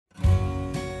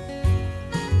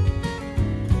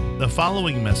The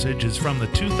following message is from the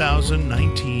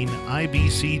 2019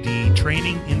 IBCD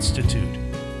Training Institute,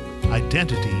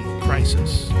 Identity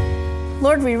Crisis.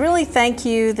 Lord, we really thank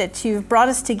you that you've brought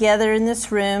us together in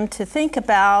this room to think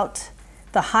about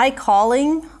the high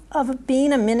calling of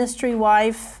being a ministry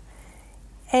wife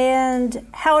and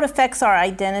how it affects our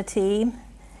identity.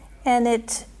 And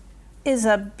it is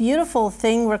a beautiful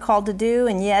thing we're called to do,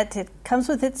 and yet it comes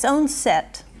with its own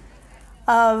set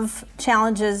of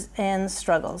challenges and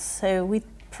struggles. So we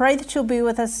pray that you'll be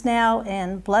with us now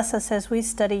and bless us as we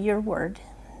study your word.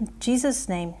 In Jesus'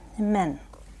 name, amen.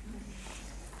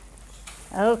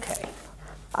 Okay,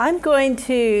 I'm going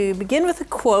to begin with a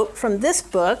quote from this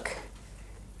book.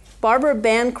 Barbara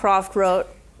Bancroft wrote,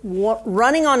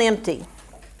 Running on Empty,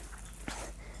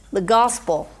 the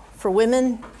Gospel for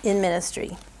Women in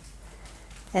Ministry.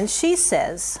 And she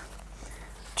says,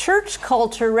 church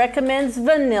culture recommends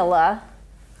vanilla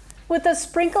with a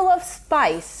sprinkle of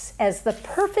spice as the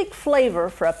perfect flavor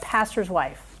for a pastor's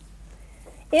wife.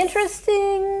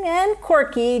 Interesting and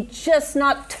quirky, just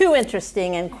not too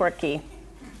interesting and quirky.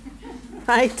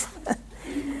 Right?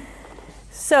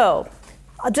 So,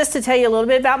 just to tell you a little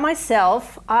bit about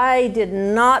myself, I did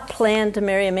not plan to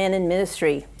marry a man in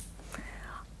ministry.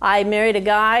 I married a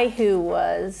guy who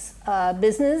was a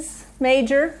business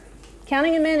major,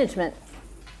 accounting and management.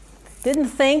 Didn't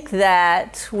think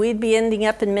that we'd be ending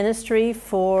up in ministry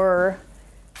for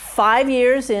 5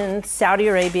 years in Saudi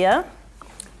Arabia,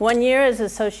 1 year as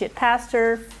associate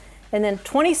pastor, and then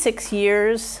 26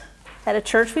 years at a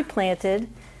church we planted.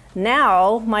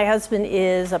 Now, my husband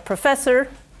is a professor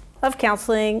of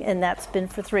counseling, and that's been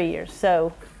for 3 years.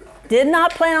 So, did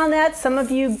not plan on that. Some of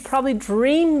you probably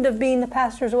dreamed of being the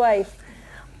pastor's wife,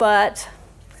 but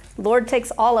the Lord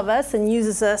takes all of us and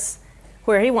uses us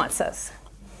where he wants us.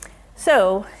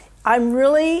 So, I'm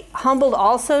really humbled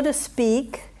also to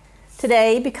speak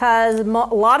today because a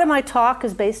lot of my talk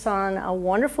is based on a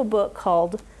wonderful book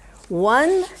called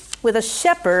One with a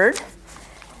Shepherd,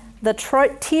 The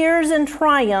Tears and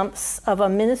Triumphs of a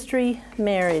Ministry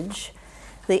Marriage.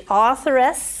 The author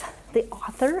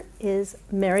is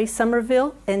Mary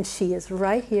Somerville, and she is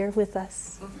right here with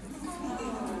us.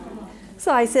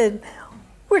 So I said,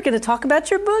 we're going to talk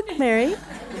about your book, Mary.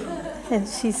 And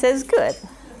she says, good.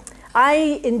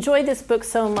 I enjoy this book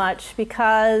so much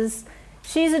because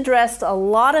she's addressed a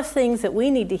lot of things that we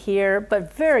need to hear,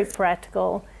 but very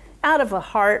practical, out of a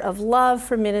heart of love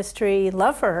for ministry,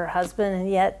 love for her husband, and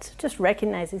yet just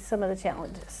recognizing some of the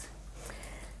challenges.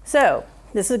 So,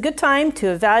 this is a good time to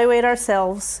evaluate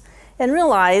ourselves and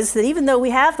realize that even though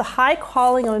we have the high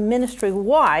calling of a ministry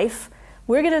wife,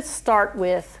 we're going to start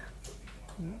with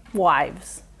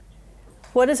wives.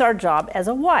 What is our job as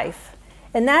a wife?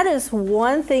 And that is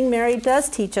one thing Mary does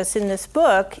teach us in this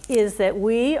book, is that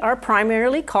we are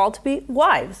primarily called to be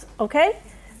wives, okay?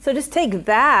 So just take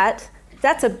that.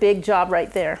 That's a big job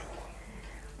right there.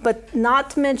 But not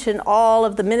to mention all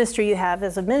of the ministry you have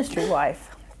as a ministry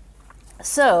wife.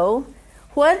 So,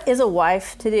 what is a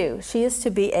wife to do? She is to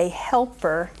be a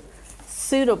helper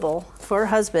suitable for her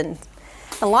husband.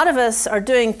 A lot of us are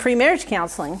doing pre-marriage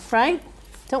counseling, right?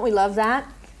 Don't we love that?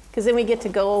 Because then we get to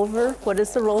go over what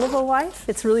is the role of a wife.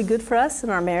 It's really good for us in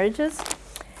our marriages.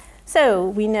 So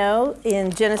we know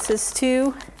in Genesis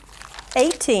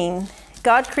 2:18,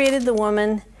 God created the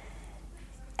woman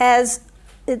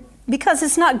because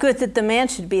it's not good that the man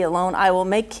should be alone, I will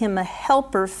make him a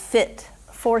helper fit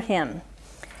for him.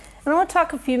 And I want to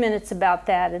talk a few minutes about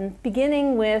that, and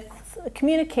beginning with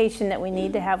communication that we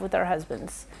need to have with our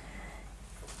husbands.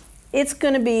 It's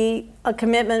going to be a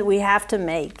commitment we have to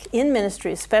make in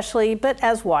ministry especially, but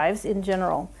as wives in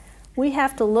general. We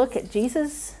have to look at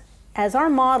Jesus as our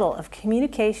model of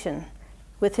communication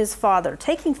with his Father,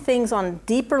 taking things on a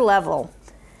deeper level.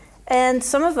 And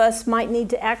some of us might need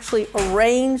to actually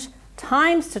arrange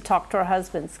times to talk to our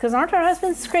husbands, because aren't our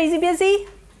husbands crazy busy?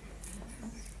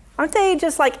 Aren't they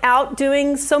just like out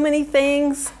doing so many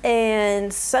things?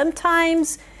 And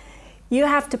sometimes you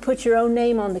have to put your own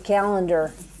name on the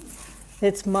calendar.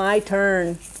 It's my turn.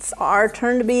 It's our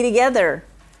turn to be together,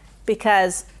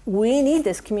 because we need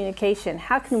this communication.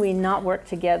 How can we not work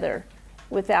together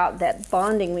without that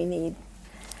bonding we need?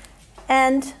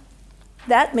 And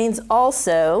that means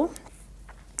also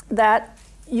that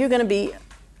you're going to be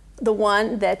the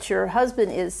one that your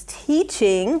husband is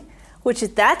teaching,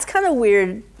 that's kind of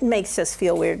weird, makes us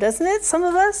feel weird, doesn't it? Some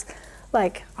of us,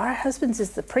 like, our husbands are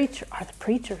the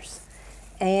preachers.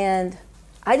 And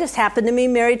I just happen to be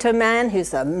married to a man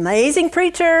who's an amazing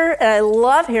preacher, and I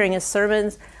love hearing his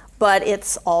sermons, but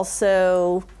it's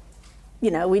also,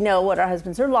 we know what our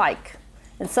husbands are like.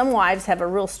 And some wives have a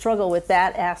real struggle with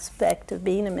that aspect of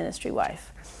being a ministry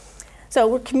wife. So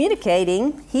we're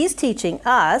communicating. He's teaching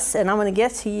us, and I'm going to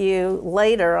get to you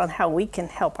later on how we can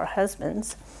help our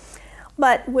husbands.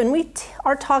 But when we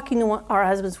are talking to our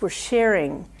husbands, we're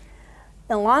sharing.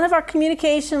 A lot of our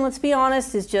communication, let's be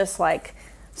honest, is just like,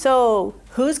 so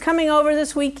who's coming over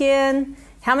this weekend?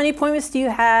 How many appointments do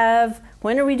you have?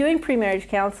 When are we doing pre-marriage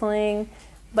counseling?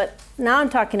 But now I'm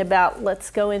talking about, let's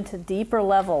go into deeper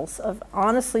levels of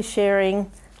honestly sharing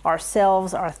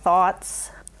ourselves, our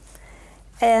thoughts.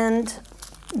 And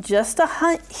just a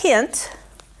hint,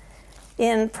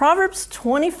 in Proverbs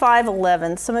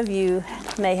 25:11, some of you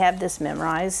may have this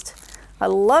memorized. I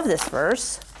love this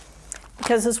verse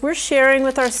because as we're sharing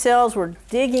with ourselves, we're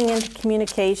digging into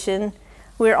communication.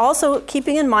 We're also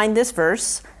keeping in mind this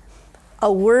verse.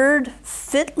 A word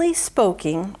fitly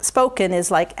spoken is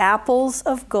like apples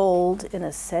of gold in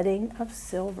a setting of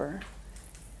silver.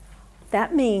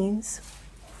 That means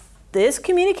this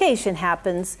communication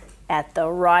happens at the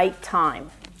right time.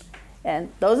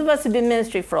 And those of us who've been in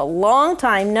ministry for a long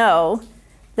time know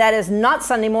that is not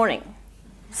Sunday morning.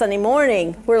 Sunday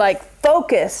morning, we're like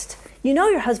focused. You know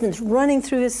your husband's running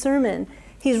through his sermon.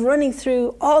 He's running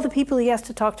through all the people he has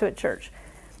to talk to at church.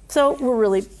 So we're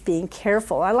really being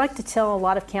careful. I like to tell a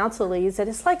lot of counsel leads that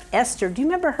it's like Esther. Do you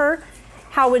remember her?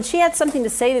 How when she had something to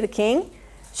say to the king,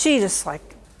 she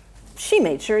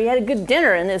made sure he had a good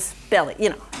dinner in his belly.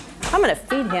 I'm going to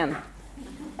feed him.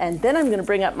 And then I'm going to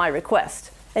bring up my request.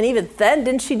 And even then,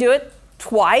 didn't she do it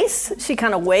twice? She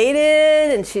kind of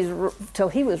waited and till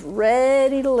he was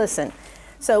ready to listen.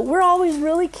 So we're always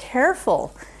really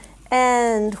careful.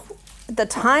 And the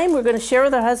time we're going to share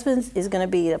with our husbands is going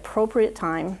to be the appropriate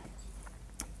time.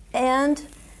 And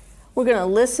we're going to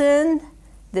listen.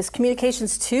 This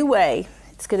communication's two-way.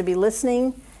 It's going to be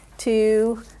listening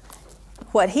to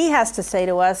what he has to say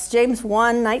to us. James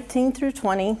 1:19 through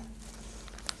 20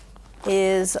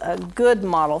 is a good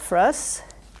model for us.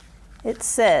 It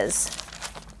says,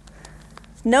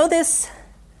 "Know this,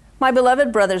 my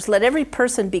beloved brothers, let every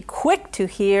person be quick to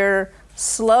hear,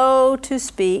 slow to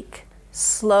speak,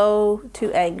 slow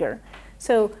to anger."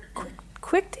 So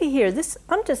quick to hear. This,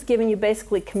 I'm just giving you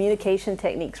basically communication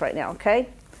techniques right now, okay?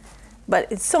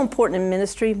 But it's so important in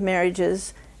ministry,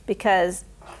 marriages, because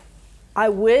I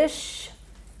wish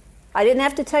I didn't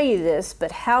have to tell you this,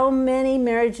 but how many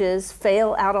marriages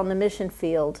fail out on the mission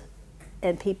field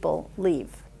and people leave?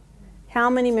 How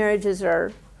many marriages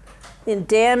are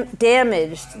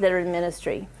damaged that are in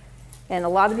ministry? And a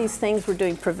lot of these things we're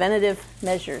doing preventative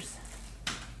measures.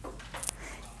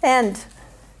 And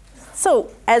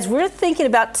so as we're thinking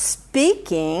about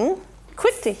speaking,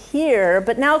 quick to hear,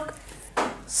 but now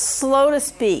slow to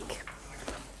speak.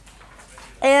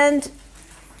 And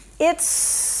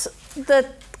it's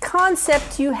the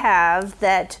concept you have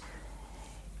that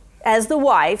as the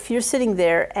wife, you're sitting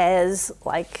there as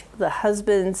like the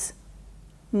husband's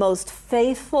most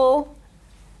faithful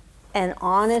and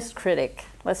honest critic.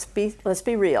 Let's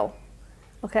be real,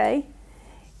 okay?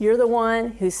 You're the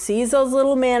one who sees those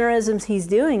little mannerisms he's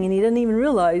doing and he doesn't even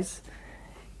realize.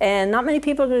 And not many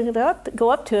people are going to go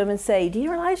up to him and say, "Do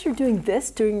you realize you're doing this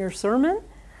during your sermon?"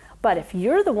 But if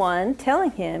you're the one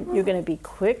telling him, you're going to be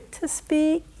quick to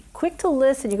speak, quick to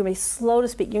listen, you're going to be slow to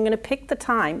speak. You're going to pick the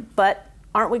time. But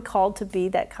aren't we called to be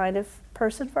that kind of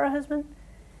person for our husband?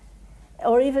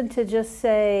 Or even to just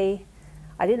say,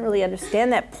 "I didn't really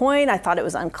understand that point. I thought it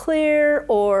was unclear."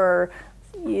 Or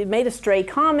you made a stray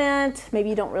comment. Maybe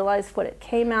you don't realize what it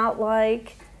came out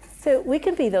like. So we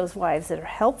can be those wives that are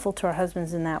helpful to our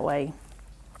husbands in that way.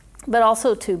 But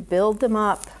also to build them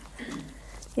up.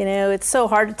 It's so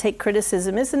hard to take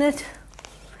criticism, isn't it?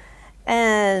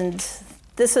 And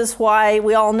this is why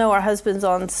we all know our husbands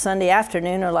on Sunday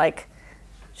afternoon are like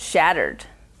shattered.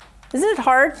 Isn't it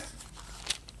hard?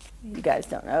 You guys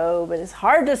don't know, but it's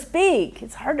hard to speak.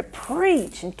 It's hard to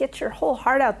preach and get your whole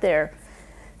heart out there.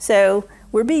 So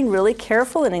we're being really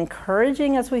careful and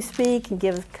encouraging as we speak and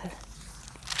give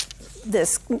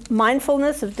this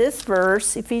mindfulness of this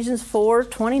verse. Ephesians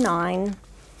 4:29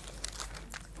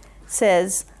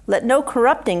 says, "Let no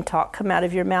corrupting talk come out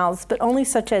of your mouths, but only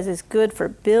such as is good for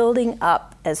building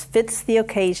up, as fits the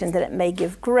occasion, that it may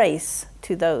give grace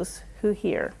to those who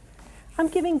hear." I'm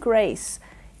giving grace.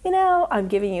 I'm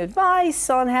giving you advice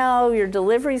on how your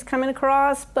delivery is coming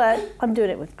across, but I'm doing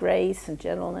it with grace and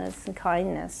gentleness and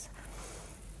kindness.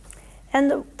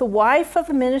 And the wife of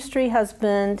a ministry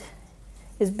husband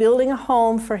is building a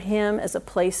home for him as a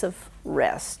place of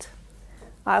rest.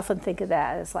 I often think of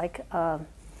that as like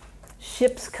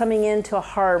ships coming into a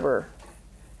harbor.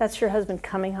 That's your husband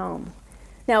coming home.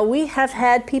 Now, we have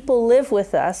had people live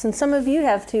with us, and some of you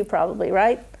have too probably,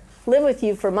 right? Live with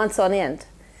you for months on end.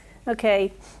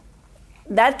 Okay,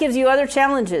 that gives you other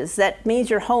challenges. That means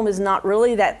your home is not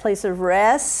really that place of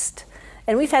rest.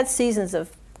 And we've had seasons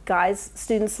of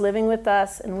students living with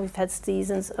us, and we've had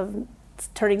seasons of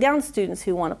turning down students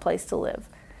who want a place to live.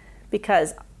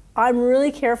 Because I'm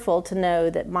really careful to know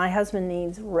that my husband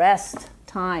needs rest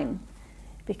time.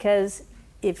 Because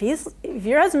if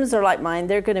your husbands are like mine,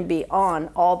 they're going to be on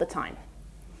all the time.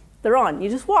 They're on. You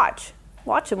just watch.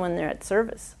 Watch them when they're at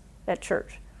service, at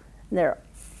church. They're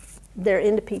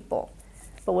into people.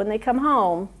 But when they come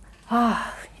home,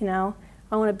 I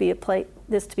want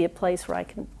this to be a place where I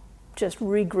can just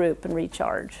regroup and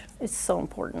recharge. It's so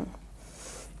important.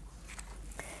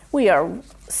 We are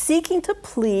seeking to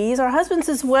please our husbands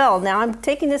as well. Now, I'm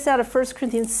taking this out of 1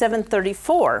 Corinthians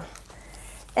 7:34.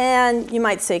 And you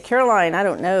might say, Caroline, I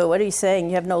don't know. What are you saying?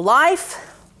 You have no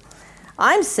life?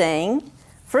 I'm saying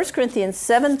 1 Corinthians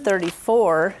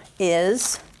 7:34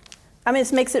 it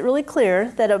makes it really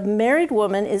clear that a married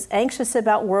woman is anxious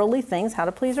about worldly things, how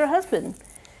to please her husband.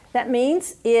 That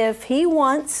means if he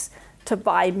wants to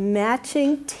buy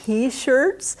matching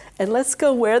t-shirts and let's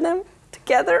go wear them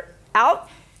together out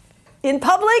in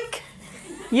public,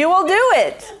 you will do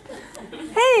it.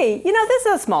 Hey, this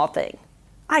is a small thing.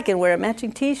 I can wear a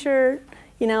matching t-shirt,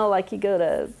 like you go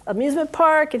to amusement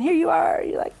park and here you are.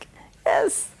 You're like,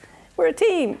 yes, we're a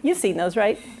team. You've seen those,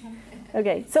 right?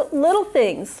 Okay, so little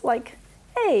things like,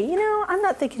 hey, I'm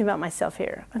not thinking about myself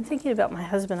here. I'm thinking about my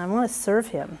husband. I want to serve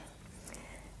him.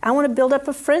 I want to build up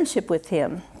a friendship with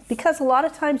him. Because a lot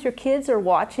of times your kids are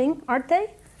watching, aren't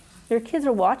they? Your kids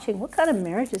are watching. What kind of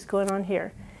marriage is going on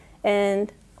here?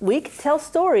 And we can tell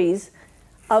stories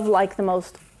of like the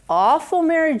most awful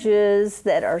marriages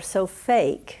that are so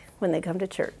fake when they come to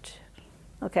church.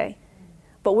 Okay?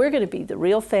 But we're going to be the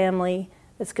real family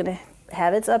that's going to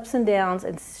have its ups and downs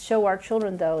and show our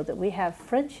children, though, that we have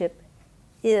friendship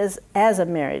as a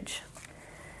marriage.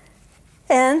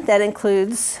 And that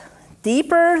includes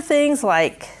deeper things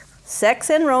like sex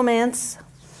and romance,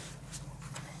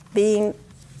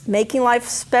 making life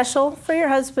special for your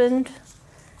husband.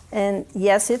 And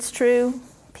yes, it's true.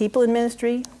 People in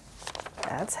ministry,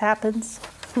 that happens.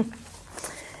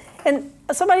 And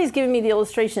somebody's giving me the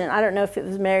illustration, and I don't know if it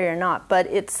was Mary or not, but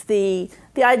it's the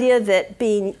idea that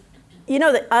being,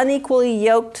 the unequally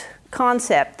yoked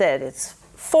concept that it's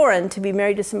foreign to be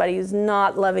married to somebody who's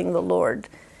not loving the Lord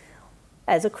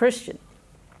as a Christian.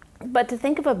 But to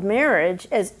think of a marriage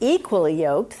as equally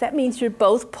yoked, that means you're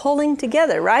both pulling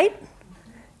together, right?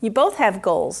 You both have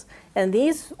goals. And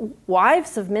these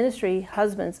wives of ministry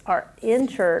husbands are in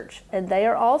church, and they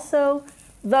are also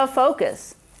the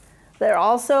focus. They're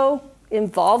also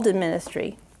involved in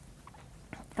ministry.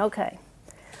 Okay.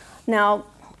 Now,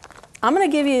 I'm going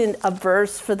to give you a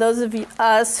verse for those of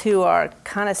us who are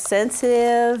kind of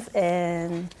sensitive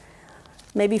and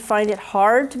maybe find it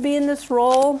hard to be in this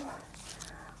role.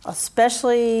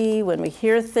 Especially when we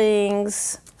hear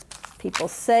things, people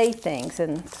say things,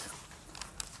 and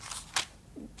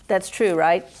that's true,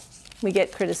 right? We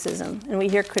get criticism, and we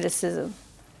hear criticism.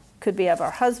 Could be of our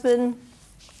husband.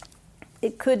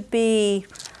 It could be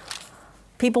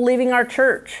people leaving our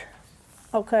church,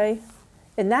 okay?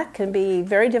 And that can be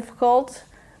very difficult,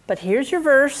 but here's your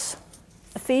verse,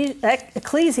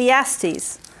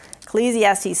 Ecclesiastes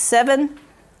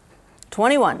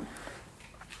 7:21.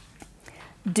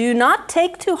 Do not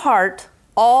take to heart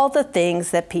all the things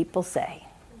that people say.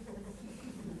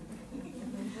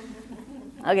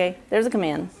 Okay, there's a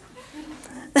command.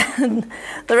 The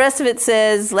rest of it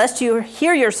says, lest you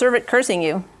hear your servant cursing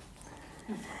you.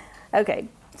 Okay,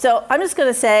 so I'm just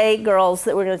going to say, girls,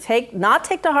 that we're going to not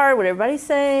take to heart what everybody's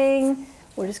saying.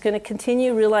 We're just going to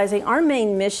continue realizing our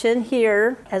main mission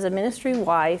here as a ministry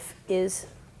wife is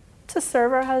to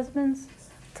serve our husbands,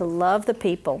 to love the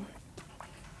people.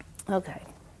 Okay.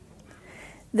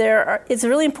 It's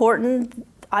really important.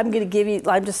 I'm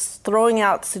just throwing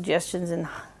out suggestions and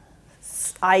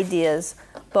ideas,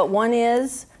 but one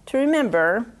is to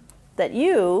remember that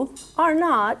you are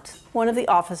not one of the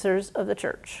officers of the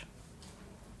church.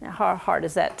 Now, how hard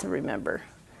is that to remember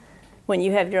when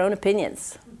you have your own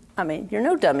opinions? You're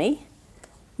no dummy.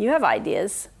 You have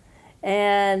ideas.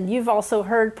 And you've also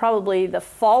heard probably the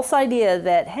false idea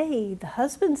that, hey, the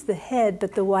husband's the head,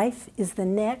 but the wife is the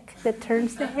neck that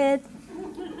turns the head.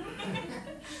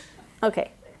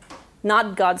 Okay,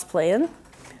 not God's plan.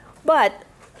 But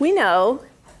we know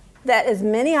that as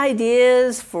many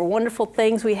ideas for wonderful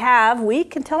things we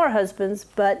can tell our husbands,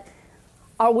 but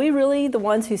are we really the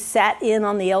ones who sat in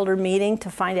on the elder meeting to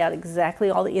find out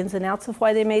exactly all the ins and outs of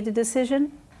why they made the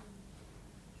decision?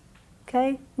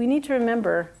 Okay, we need to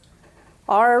remember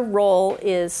our role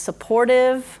is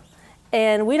supportive,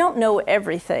 and we don't know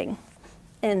everything.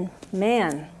 And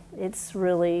man, it's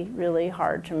really, really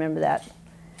hard to remember that.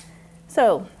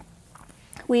 So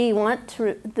we want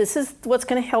to, this is what's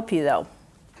going to help you though.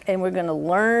 And we're going to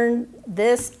learn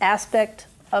this aspect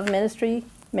of ministry,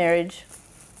 marriage,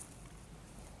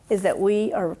 is that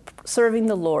we are serving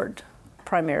the Lord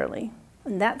primarily.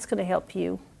 And that's going to help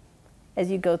you as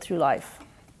you go through life.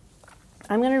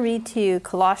 I'm going to read to you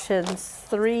Colossians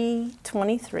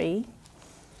 3:23.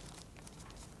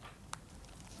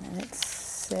 And it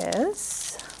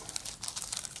says,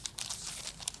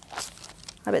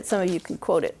 I bet some of you can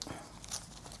quote it.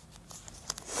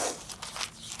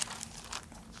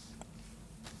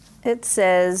 It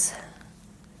says,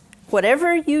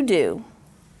 whatever you do,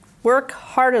 work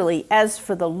heartily as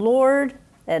for the Lord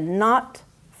and not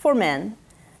for men,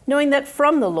 knowing that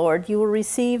from the Lord you will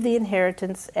receive the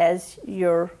inheritance as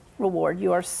your reward.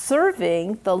 You are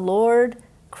serving the Lord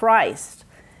Christ.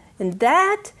 And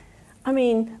that,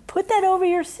 put that over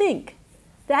your sink.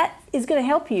 That is going to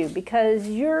help you because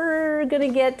you're going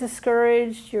to get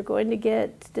discouraged, you're going to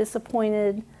get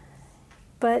disappointed.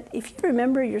 But if you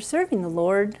remember you're serving the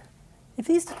Lord, if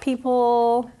these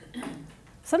people,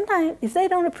 sometimes if they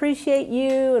don't appreciate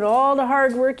you and all the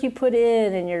hard work you put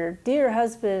in and your dear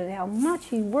husband and how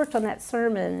much you worked on that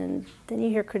sermon and then you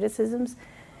hear criticisms,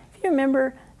 if you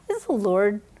remember, this is the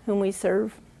Lord whom we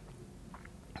serve.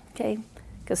 Okay?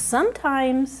 Because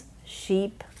sometimes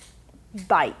sheep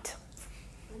bite.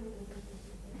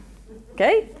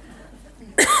 Okay?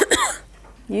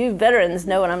 You veterans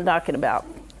know what I'm talking about.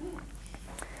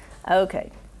 Okay.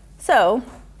 So,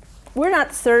 we're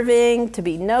not serving to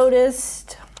be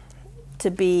noticed, to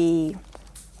be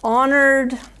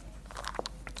honored.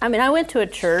 I went to a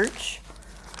church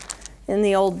in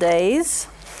the old days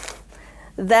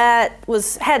that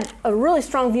had a really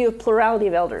strong view of plurality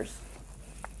of elders.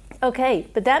 Okay,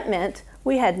 but that meant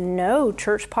we had no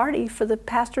church party for the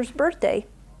pastor's birthday.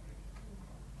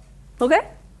 Okay?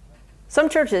 Some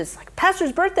churches, like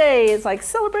pastor's birthday is like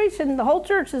celebration, the whole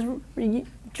church is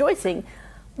rejoicing.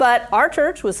 But our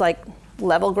church was like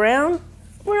level ground.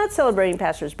 We're not celebrating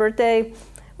pastor's birthday.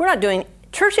 We're not doing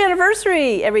church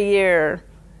anniversary every year.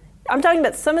 I'm talking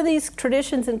about some of these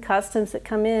traditions and customs that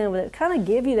come in that kind of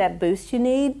give you that boost you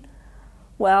need.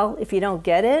 Well, if you don't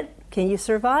get it, can you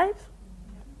survive?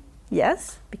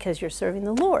 Yes, because you're serving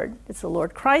the Lord. It's the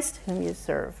Lord Christ whom you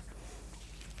serve.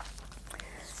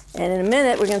 And in a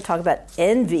minute, we're going to talk about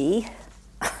envy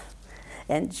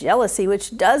and jealousy,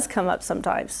 which does come up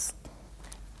sometimes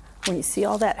when you see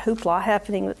all that hoopla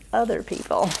happening with other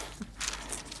people.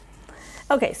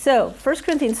 Okay, so 1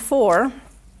 Corinthians 4,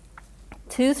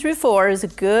 2 through 4 is a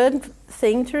good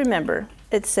thing to remember.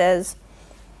 It says,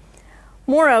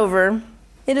 moreover,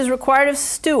 it is required of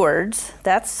stewards,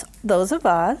 that's those of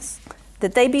us,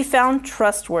 that they be found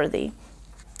trustworthy.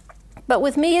 But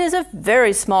with me it is a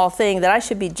very small thing that I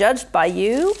should be judged by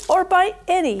you or by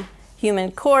any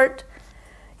human court.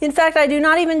 In fact, I do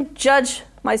not even judge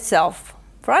myself,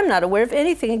 for I am not aware of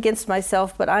anything against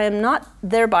myself, but I am not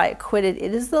thereby acquitted.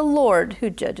 It is the Lord who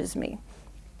judges me.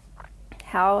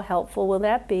 How helpful will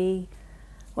that be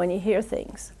when you hear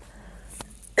things?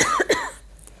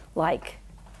 like,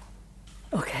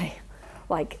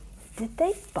 did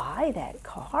they buy that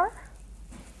car?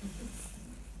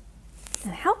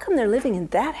 And how come they're living in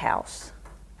that house?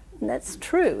 And that's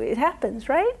true. It happens,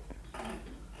 right?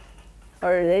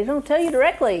 Or they don't tell you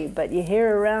directly, but you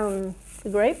hear around the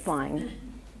grapevine.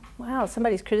 Wow,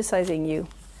 somebody's criticizing you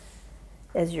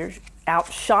as you're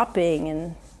out shopping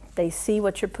and they see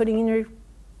what you're putting in your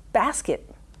basket.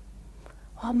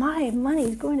 Well, my money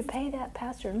is going to pay that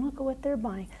pastor, and look at what they're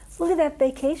buying. Look at that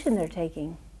vacation they're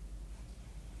taking.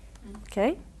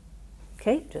 Okay,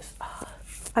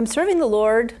 I'm serving the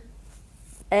Lord,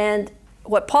 and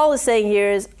what Paul is saying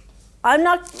here is, I'm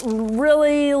not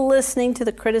really listening to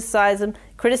the criticism.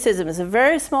 Criticism is a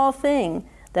very small thing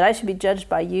that I should be judged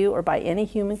by you or by any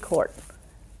human court.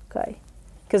 Okay,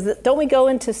 because don't we go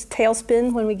into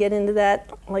tailspin when we get into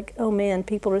that? Like, oh man,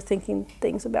 people are thinking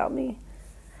things about me.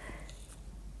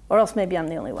 Or else maybe I'm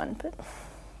the only one. But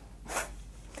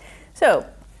so,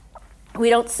 we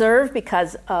don't serve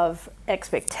because of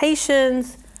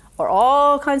expectations or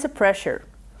all kinds of pressure.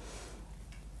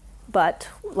 But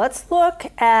let's look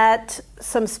at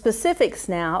some specifics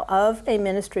now of a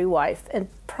ministry wife. And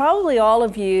probably all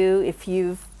of you, if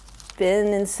you've been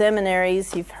in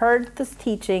seminaries, you've heard this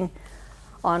teaching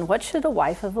on what should a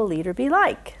wife of a leader be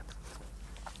like.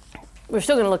 We're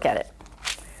still going to look at it.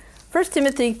 1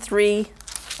 Timothy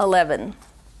 3:11.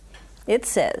 It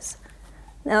says,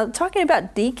 now talking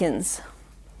about deacons,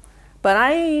 but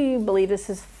I believe this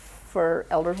is for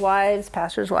elders' wives,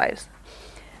 pastors' wives.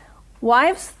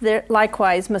 Wives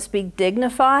likewise must be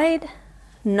dignified,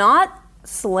 not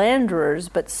slanderers,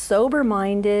 but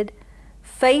sober-minded,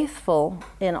 faithful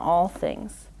in all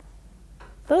things.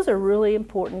 Those are really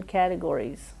important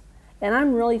categories. And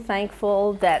I'm really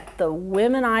thankful that the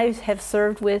women I have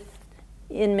served with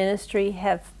in ministry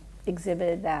have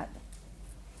exhibited that.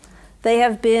 They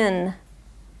have been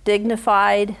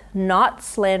dignified, not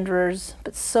slanderers,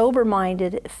 but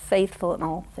sober-minded, faithful in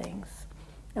all things.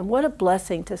 And what a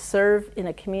blessing to serve in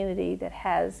a community that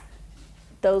has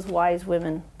those wise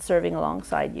women serving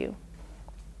alongside you.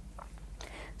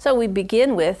 So we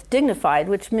begin with dignified,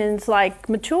 which means like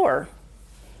mature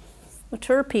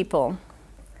people.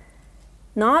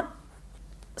 Not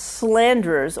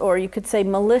slanderers, or you could say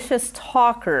malicious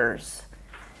talkers.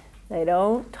 They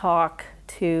don't talk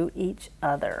to each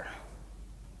other.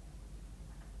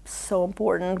 So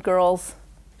important, girls.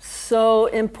 So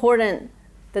important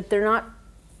that they're not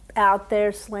out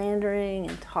there slandering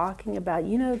and talking about,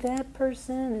 that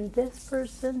person and this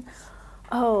person.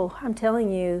 Oh, I'm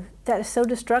telling you, that is so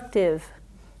destructive.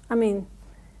 I mean,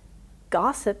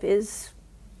 gossip is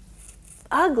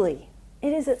ugly.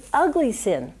 It is an ugly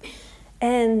sin.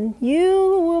 And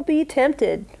you will be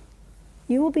tempted.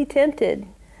 You will be tempted.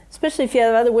 Especially if you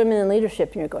have other women in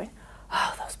leadership and you're going,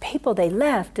 oh, those people, they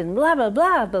left and blah, blah,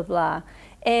 blah, blah, blah.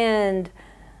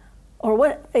 Or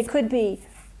what it could be,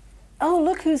 oh,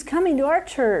 look who's coming to our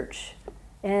church.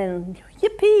 And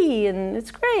yippee, and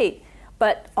it's great.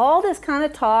 But all this kind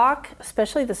of talk,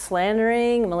 especially the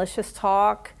slandering, malicious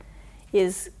talk,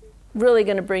 is really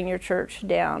going to bring your church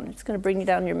down. It's going to bring you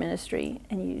down your ministry,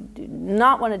 and you do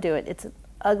not want to do it. It's an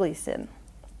ugly sin.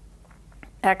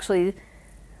 Actually,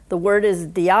 the word is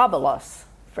diabolos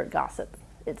for gossip.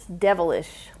 It's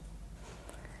devilish.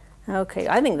 Okay,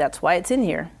 I think that's why it's in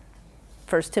here.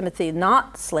 1 Timothy,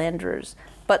 not slanderers,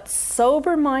 but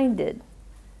sober-minded,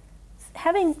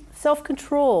 having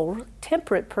self-control,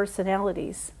 temperate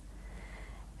personalities.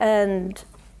 And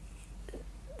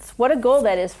what a goal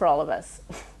that is for all of us.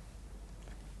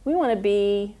 We want to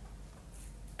be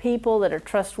people that are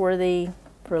trustworthy,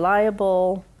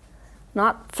 reliable,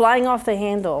 not flying off the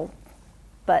handle,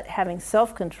 but having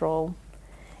self-control.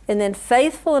 And then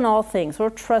faithful in all things, or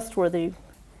trustworthy.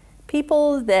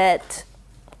 People that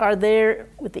are there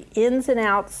with the ins and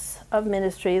outs of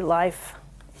ministry life.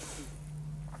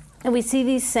 And we see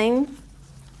these same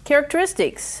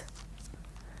characteristics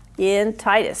in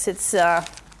Titus. It's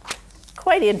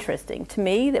quite interesting to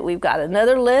me that we've got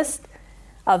another list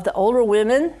of the older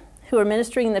women who are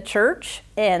ministering in the church,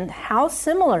 and how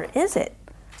similar is it?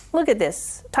 Look at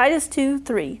this, Titus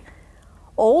 2:3.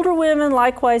 Older women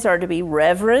likewise are to be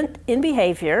reverent in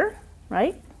behavior,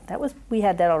 right? We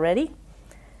had that already.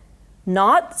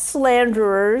 Not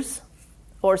slanderers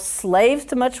or slaves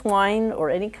to much wine or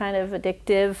any kind of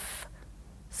addictive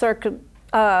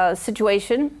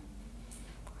situation,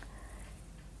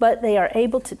 but they are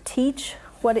able to teach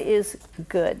what is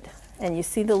good. And you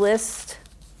see the list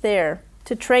there.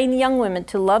 To train young women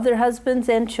to love their husbands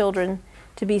and children,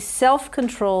 to be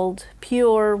self-controlled,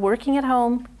 pure, working at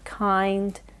home,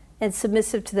 kind, and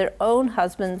submissive to their own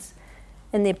husbands.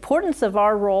 And the importance of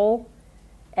our role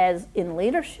as in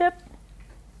leadership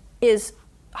is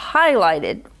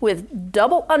highlighted with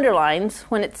double underlines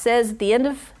when it says at the end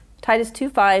of Titus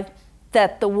 2:5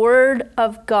 that the word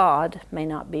of God may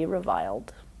not be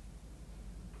reviled.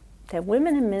 To have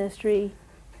women in ministry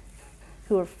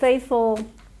who are faithful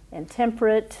and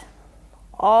temperate,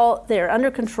 they're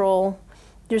under control.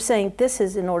 You're saying this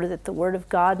is in order that the word of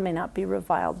God may not be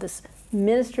reviled. This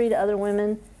ministry to other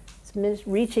women, this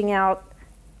reaching out,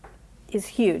 is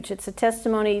huge. It's a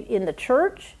testimony in the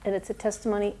church, and it's a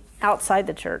testimony outside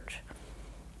the church.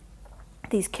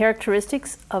 These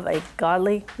characteristics of a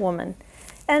godly woman.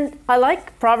 And I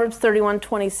like Proverbs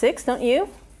 31:26, don't you?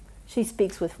 She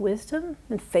speaks with wisdom,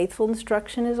 and faithful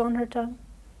instruction is on her tongue.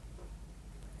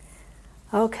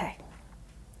 Okay.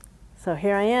 So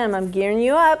here I am. I'm gearing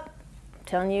you up,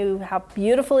 telling you how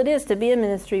beautiful it is to be a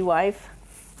ministry wife.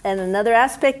 And another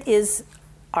aspect is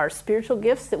our spiritual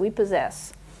gifts that we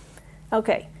possess.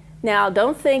 Okay. Now,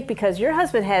 don't think because your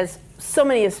husband has so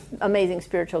many amazing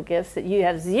spiritual gifts that you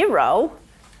have zero.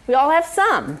 We all have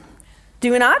some.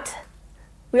 Do we not?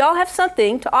 We all have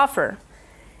something to offer.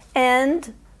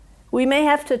 And we may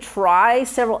have to try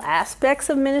several aspects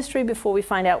of ministry before we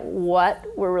find out what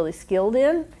we're really skilled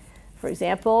in. For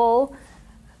example,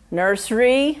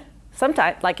 nursery.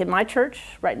 Sometimes, like in my church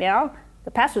right now,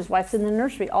 the pastor's wife's in the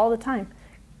nursery all the time.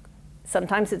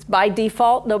 Sometimes it's by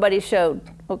default, nobody showed,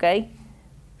 okay?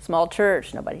 Small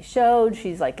church, nobody showed.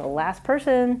 She's like the last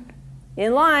person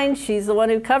in line. She's the one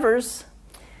who covers.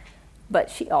 but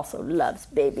she also loves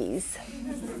babies.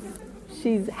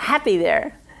 She's happy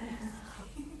there.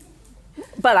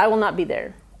 But I will not be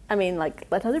there. I mean, like,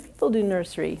 let other people do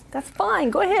nursery. That's fine.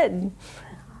 Go ahead.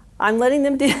 I'm letting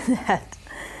them do that.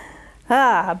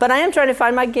 But I am trying to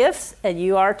find my gifts, and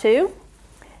you are too.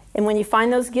 And when you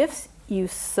find those gifts, you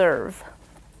serve.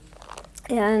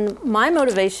 And my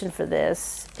motivation for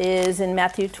this is in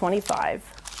Matthew 25.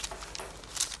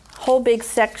 Whole big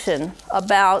section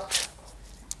about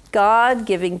God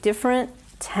giving different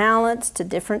talents to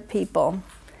different people.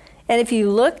 And if you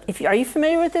look, are you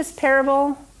familiar with this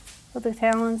parable of the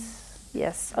talents?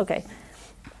 Yes, okay.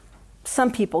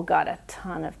 Some people got a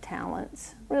ton of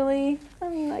talents. Really? I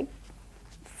mean, like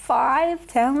 5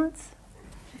 talents?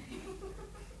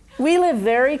 We live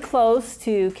very close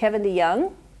to Kevin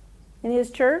DeYoung in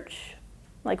his church.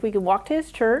 Like, we could walk to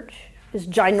his church. It's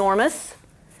ginormous.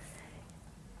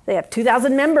 They have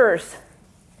 2,000 members.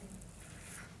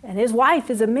 And his wife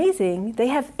is amazing. They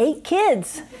have 8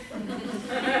 kids.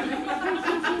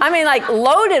 I mean, like,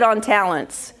 loaded on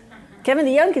talents. Kevin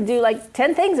DeYoung could do like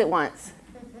 10 things at once.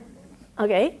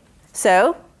 Okay,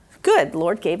 so good.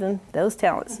 Lord gave them those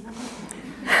talents.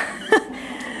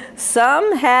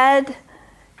 Some had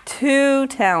 2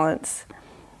 talents.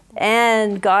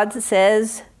 And God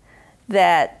says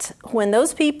that when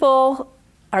those people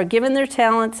are given their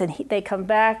talents and they come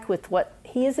back with what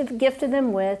He has gifted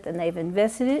them with, and they've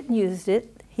invested it and used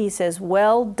it, He says,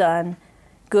 "Well done,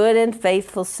 good and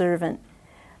faithful servant.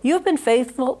 You have been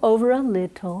faithful over a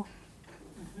little.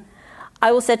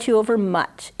 I will set you over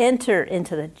much. Enter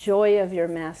into the joy of your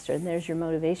master." And there's your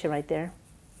motivation right there.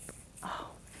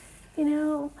 Oh, you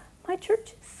know, my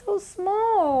church is so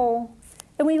small,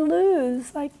 and we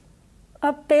lose like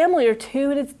a family or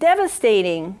 2, and it's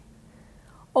devastating.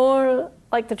 Or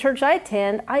like the church I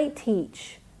attend, I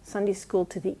teach Sunday school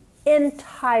to the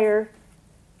entire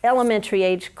elementary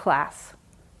age class.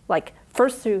 Like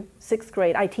 1st through 6th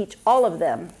grade, I teach all of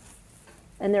them.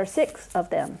 And there are 6 of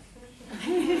them.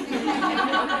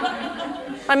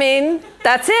 I mean,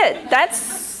 that's it.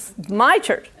 That's my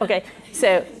church. Okay,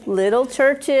 so little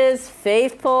churches,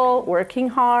 faithful, working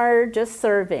hard, just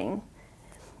serving.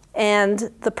 And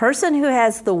the person who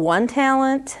has the 1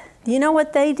 talent, you know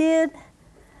what they did?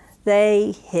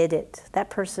 They hid it. That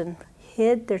person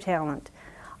hid their talent.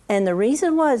 And the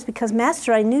reason was because,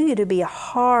 "Master, I knew you to be a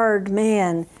hard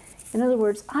man." In other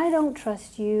words, I don't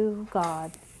trust you,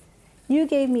 God. You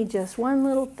gave me just one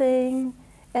little thing,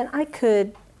 and I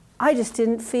just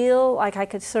didn't feel like I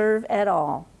could serve at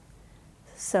all.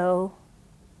 So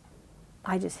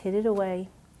I just hid it away.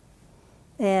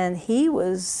 And he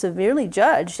was severely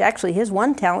judged. Actually, his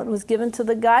 1 talent was given to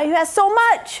the guy who has so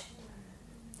much.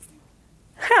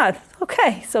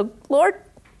 Okay, so Lord,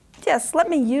 yes, let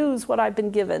me use what I've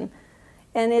been given.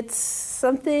 And it's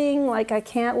something like I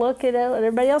can't look at what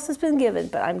everybody else has been given,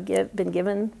 but I've been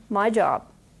given my job.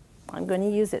 I'm going to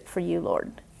use it for you,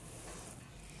 Lord.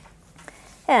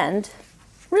 And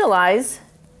realize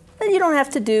that you don't have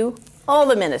to do all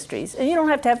the ministries, and you don't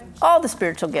have to have all the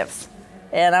spiritual gifts.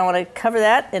 And I want to cover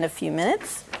that in a few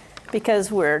minutes,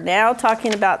 because we're now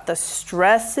talking about the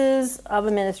stresses of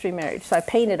a ministry marriage. So I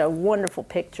painted a wonderful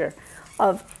picture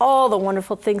of all the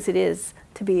wonderful things it is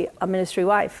to be a ministry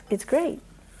wife. It's great,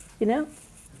 you know?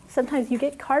 Sometimes you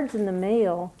get cards in the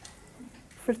mail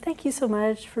for "thank you so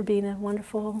much for being a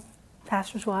wonderful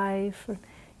pastor's wife." Or,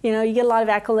 you know, you get a lot of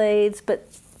accolades, but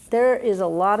there is a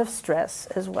lot of stress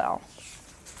as well.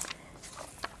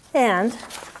 And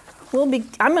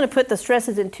I'm going to put the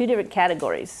stresses in 2 different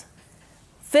categories: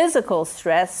 physical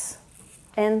stress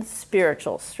and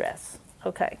spiritual stress.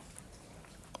 Okay.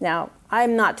 Now,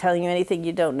 I'm not telling you anything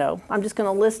you don't know. I'm just going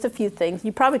to list a few things.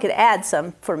 You probably could add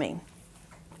some for me.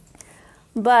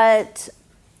 But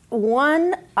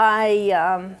one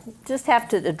I just have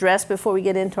to address before we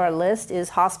get into our list is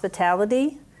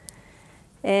hospitality.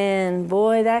 And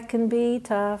boy, that can be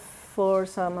tough for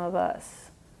some of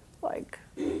us. Like,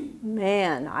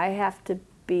 man, I have to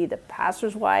be the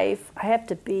pastor's wife. I have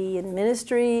to be in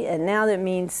ministry. And now that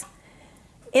means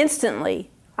instantly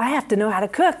I have to know how to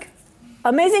cook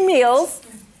amazing meals.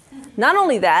 Not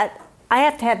only that, I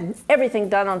have to have everything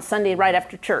done on Sunday right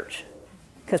after church,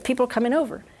 because people are coming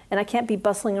over, and I can't be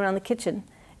bustling around the kitchen.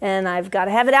 And I've got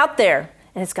to have it out there,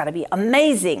 and it's got to be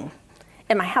amazing.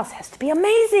 And my house has to be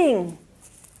amazing,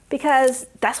 because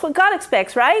that's what God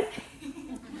expects, right?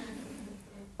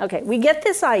 Okay, we get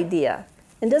this idea.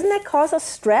 And doesn't that cause us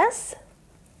stress?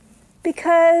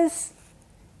 Because,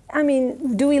 I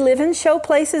mean, do we live in show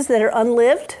places that are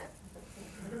unlived?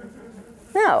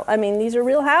 No, I mean, these are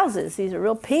real houses. These are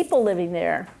real people living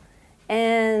there.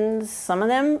 And some of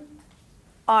them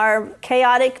are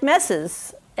chaotic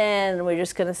messes. And we're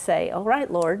just going to say, all right,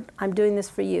 Lord, I'm doing this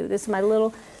for you. This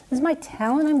is my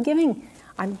talent I'm giving.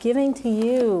 I'm giving to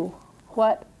you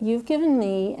what you've given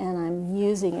me, and I'm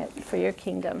using it for your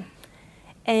kingdom.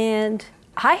 And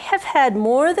I have had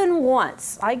more than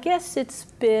once, I guess it's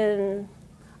been,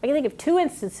 I can think of 2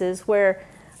 instances where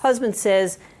husband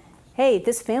says, hey,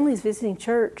 this family's visiting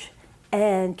church,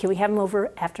 and can we have them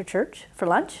over after church for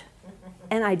lunch?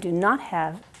 And I do not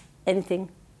have anything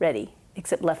ready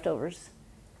except leftovers.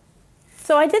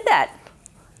 So I did that,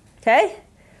 okay?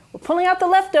 We're pulling out the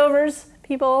leftovers,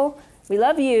 people. We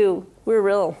love you. We're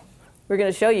real. We're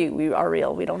going to show you we are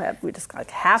real. We just got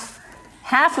like half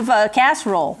of a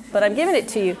casserole, but I'm giving it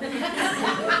to you.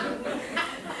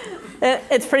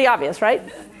 It's pretty obvious, right?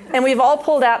 And we've all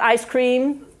pulled out ice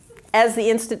cream as the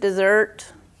instant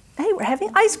dessert. Hey, we're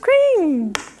having ice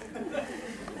cream.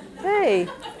 Hey.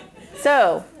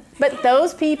 So, but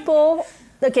those people,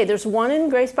 okay, there's one in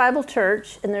Grace Bible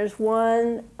Church, and there's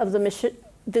one of the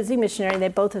busy missionary. They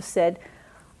both have said,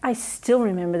 I still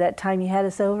remember that time you had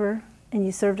us over and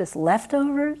you served us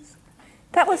leftovers.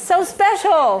 That was so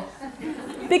special.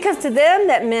 Because to them,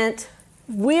 that meant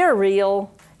we're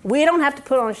real. We don't have to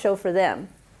put on a show for them.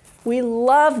 We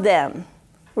love them.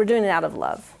 We're doing it out of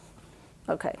love.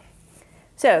 Okay.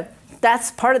 So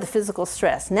that's part of the physical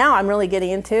stress. Now I'm really getting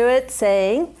into it,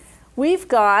 saying we've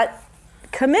got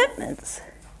commitments.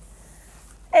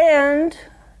 And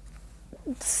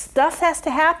stuff has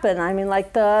to happen. I mean,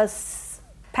 like the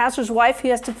pastor's wife who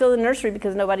has to fill the nursery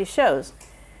because nobody shows.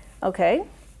 Okay.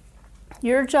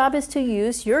 Your job is to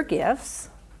use your gifts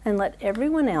and let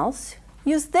everyone else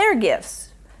use their gifts.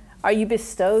 Are you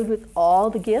bestowed with all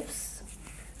the gifts?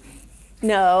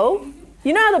 No.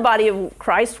 You know how the body of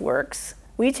Christ works.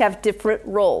 We each have different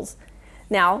roles.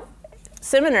 Now,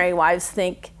 seminary wives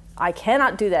think, I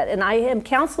cannot do that. And I am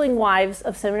counseling wives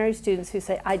of seminary students who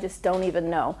say, I just don't even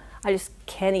know. I just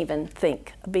can't even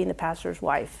think of being the pastor's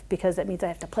wife because that means I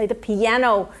have to play the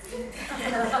piano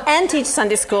and teach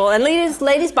Sunday school and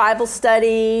ladies Bible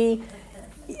study.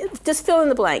 Just fill in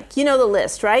the blank. You know the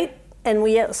list, right?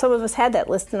 And some of us had that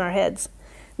list in our heads.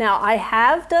 Now, I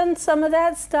have done some of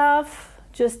that stuff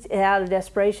just out of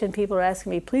desperation. People are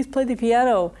asking me, please play the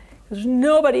piano. There's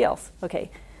nobody else. Okay.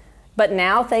 But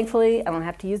now, thankfully, I don't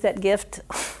have to use that gift,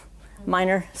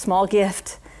 minor, small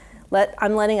gift.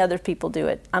 I'm letting other people do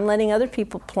it. I'm letting other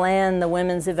people plan the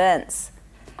women's events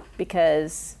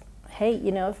because, hey,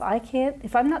 you know,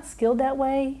 if I'm not skilled that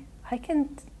way, I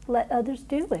can let others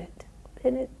do it.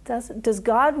 And it doesn't. Does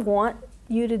God want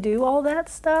you to do all that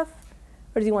stuff?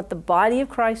 Or does he want the body of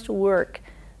Christ to work?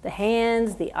 The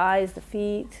hands, the eyes, the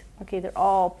feet, okay, they're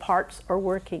all parts are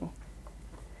working.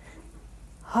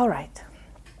 All right.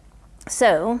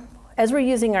 So, as we're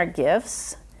using our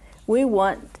gifts, we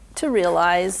want to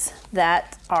realize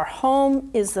that our home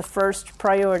is the first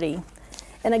priority.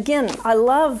 And again, I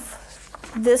love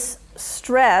this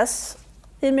stress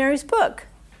in Mary's book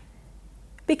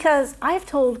because I've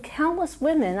told countless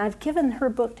women, I've given her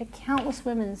book to countless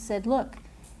women and said, look,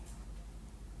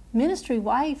 ministry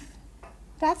wife,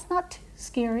 that's not too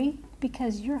scary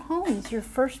because your home is your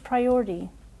first priority.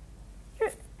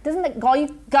 Doesn't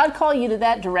God call you to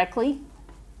that directly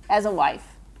as a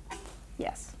wife?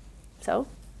 Yes. So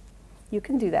you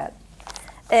can do that.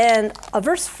 And a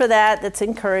verse for that that's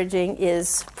encouraging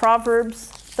is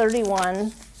Proverbs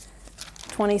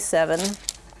 31:27.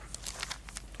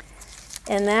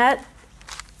 And that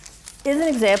is an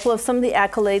example of some of the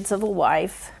accolades of a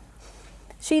wife.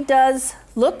 She does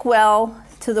look well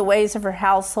to the ways of her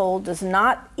household, does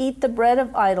not eat the bread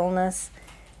of idleness.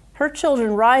 Her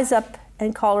children rise up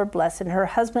and call her blessed, and her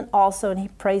husband also, and he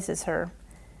praises her.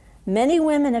 Many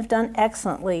women have done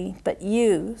excellently, but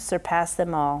you surpass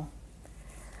them all.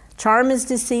 Charm is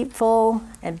deceitful,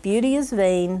 and beauty is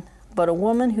vain, but a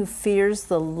woman who fears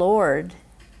the Lord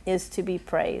is to be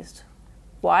praised.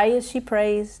 Why is she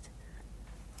praised?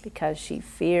 Because she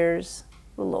fears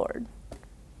the Lord.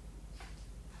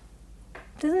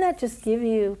 Doesn't that just give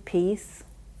you peace?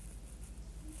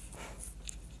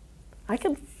 I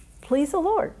can please the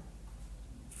Lord.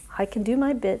 I can do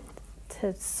my bit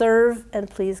to serve and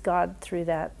please God through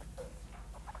that.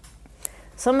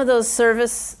 Some of those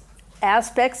service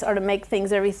aspects are to make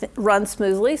everything run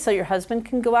smoothly so your husband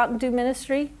can go out and do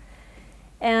ministry.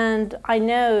 And I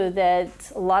know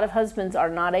that a lot of husbands are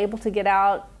not able to get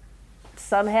out.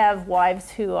 Some have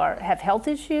wives who have health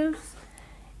issues,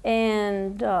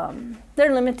 and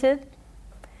they're limited.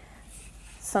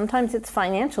 Sometimes it's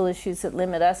financial issues that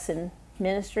limit us in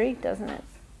ministry, doesn't it?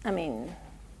 I mean,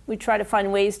 we try to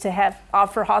find ways to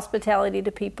offer hospitality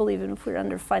to people even if we're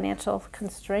under financial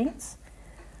constraints.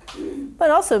 but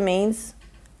also means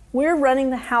we're running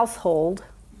the household.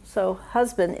 So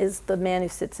husband is the man who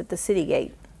sits at the city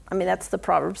gate. I mean, that's the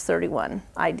Proverbs 31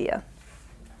 idea.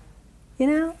 You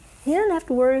know, you don't have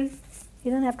to worry.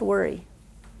 You don't have to worry.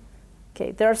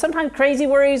 Okay, there are sometimes crazy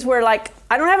worries where, like,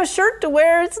 I don't have a shirt to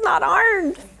wear, it's not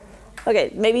ironed.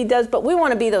 Okay, maybe he does, but we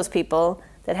want to be those people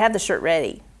that have the shirt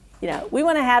ready. You know, we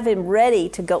want to have him ready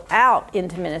to go out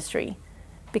into ministry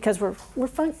because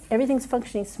everything's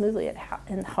functioning smoothly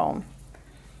in home.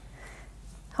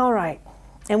 All right,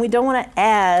 and we don't want to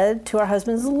add to our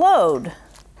husband's load.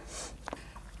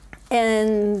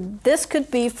 And this could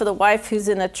be for the wife who's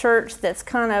in a church that's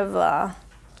kind of a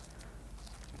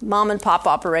mom and pop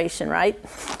operation, right?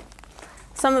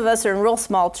 Some of us are in real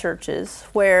small churches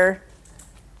where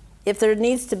if there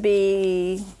needs to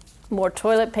be more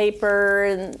toilet paper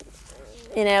and,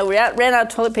 you know, we ran out of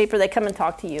toilet paper, they come and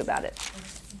talk to you about it,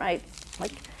 right?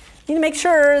 Like, you need to make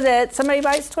sure that somebody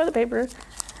buys toilet paper.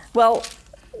 Well,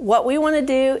 what we want to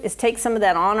do is take some of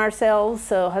that on ourselves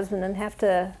so husband doesn't have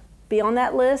to be on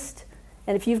that list.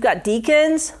 And if you've got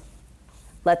deacons,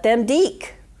 let them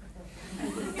deek.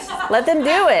 Let them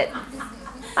do it.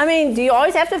 I mean, do you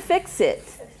always have to fix it?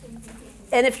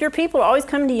 And if your people are always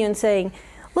coming to you and saying,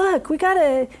 look, you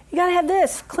gotta have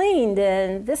this cleaned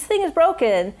and this thing is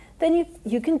broken, then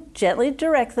you can gently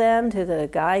direct them to the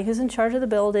guy who's in charge of the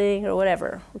building or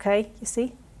whatever, okay? You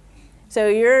see? So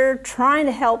you're trying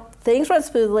to help things run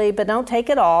smoothly, but don't take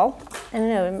it all. And you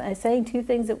know, am I saying two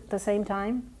things at the same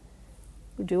time?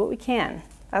 We do what we can.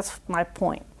 That's my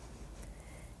point.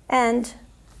 And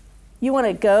you want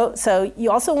to go, so you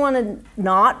also want to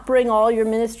not bring all your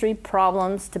ministry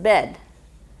problems to bed.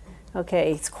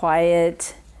 Okay, it's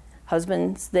quiet,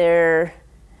 husband's there,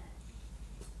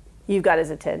 you've got his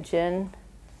attention, and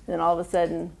then all of a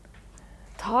sudden,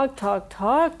 talk.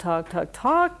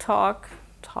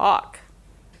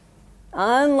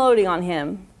 Unloading on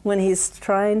him when he's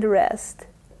trying to rest.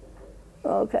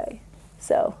 Okay,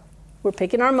 so we're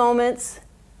picking our moments,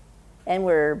 and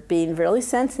we're being really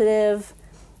sensitive.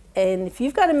 And if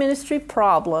you've got a ministry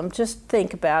problem, just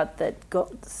think about that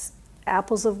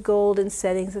apples of gold and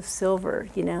settings of silver,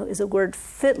 you know, is a word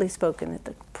fitly spoken at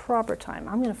the proper time.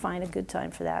 I'm going to find a good time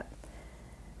for that.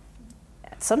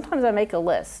 Sometimes I make a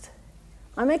list.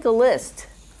 And I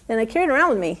carry it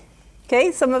around with me.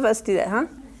 Okay, some of us do that, huh?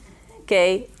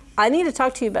 Okay, I need to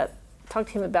talk to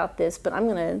him about this, but I'm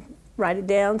going to write it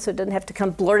down so it doesn't have to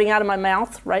come blurting out of my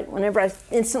mouth right whenever I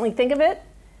instantly think of it.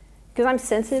 Because I'm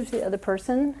sensitive to the other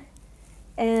person.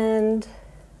 And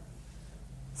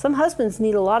some husbands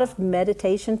need a lot of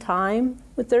meditation time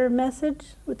with their message,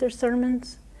 with their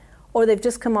sermons. Or they've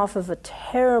just come off of a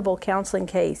terrible counseling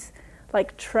case,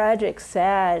 like tragic,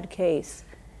 sad case.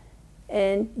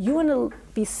 And you want to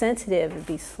be sensitive and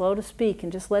be slow to speak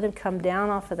and just let him come down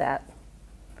off of that.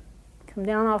 Come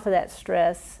down off of that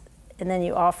stress, and then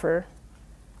you offer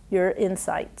your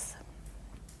insights.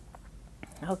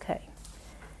 Okay.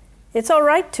 It's all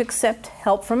right to accept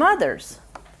help from others.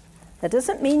 That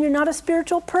doesn't mean you're not a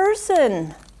spiritual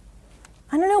person.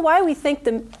 I don't know why we think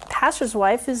the pastor's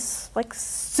wife is like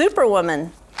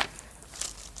Superwoman.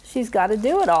 She's got to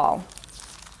do it all.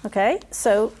 Okay?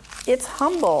 So it's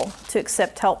humble to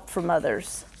accept help from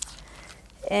others.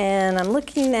 And I'm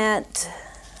looking at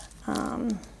 2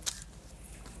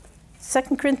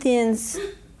 Corinthians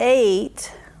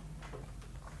 8.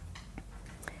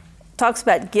 Talks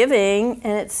about giving,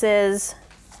 and it says,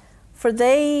 for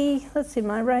they, let's see,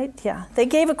 am I right? Yeah. They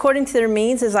gave according to their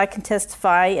means, as I can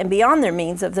testify, and beyond their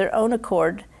means of their own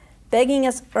accord, begging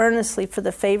us earnestly for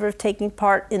the favor of taking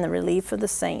part in the relief of the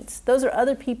saints. Those are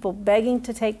other people begging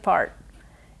to take part.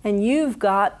 And you've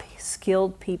got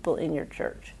skilled people in your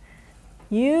church.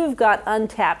 You've got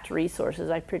untapped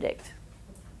resources, I predict.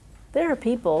 There are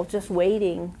people just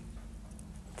waiting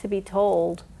to be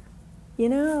told, you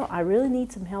know, I really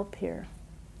need some help here.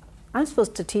 I'm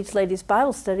supposed to teach ladies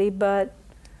Bible study, but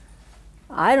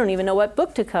I don't even know what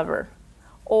book to cover.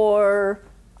 Or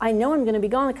I know I'm going to be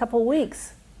gone a couple of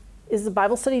weeks. Is the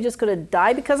Bible study just going to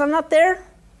die because I'm not there?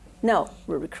 No,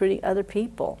 we're recruiting other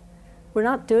people. We're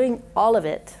not doing all of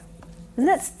it.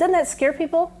 Doesn't that scare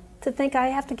people to think I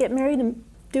have to get married and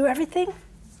do everything?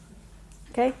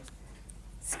 Okay? It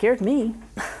scared me.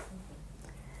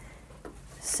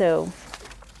 So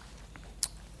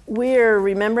we're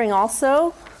remembering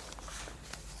also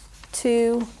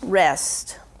to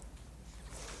rest.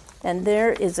 And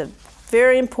there is a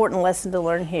very important lesson to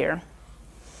learn here.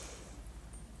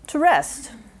 To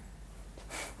rest.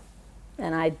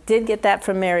 And I did get that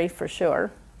from Mary for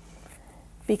sure.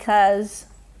 Because,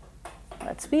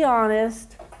 let's be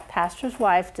honest, pastor's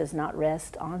wife does not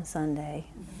rest on Sunday.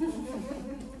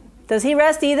 Does he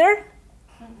rest either?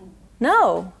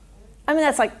 No. I mean,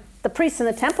 that's like the priests in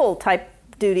the temple type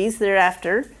duties they're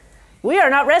after. We are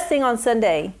not resting on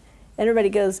Sunday. And everybody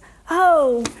goes,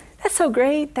 oh, that's so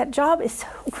great. That job is so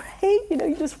great. You know,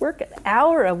 you just work an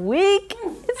hour a week.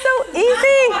 It's so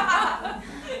easy.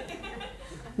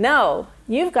 No,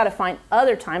 you've got to find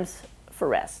other times for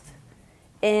rest.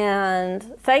 And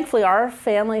thankfully, our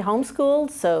family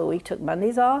homeschooled, so we took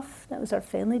Mondays off. That was our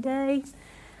family day.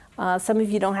 Some of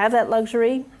you don't have that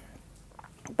luxury,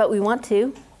 but we want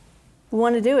to. We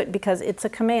want to do it because it's a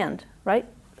command, right?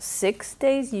 6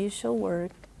 days you shall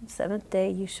work, 7th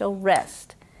day you shall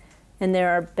rest. And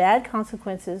there are bad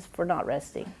consequences for not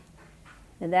resting.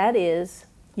 And that is,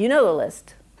 you know the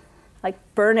list, like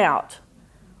burnout,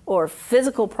 or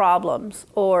physical problems,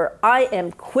 or I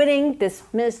am quitting, this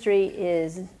ministry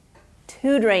is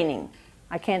too draining,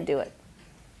 I can't do it.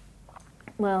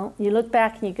 Well, you look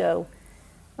back and you go,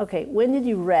 okay, when did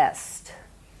you rest?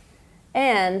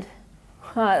 And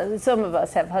some of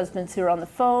us have husbands who are on the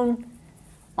phone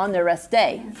on their rest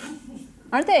day,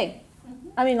 aren't they?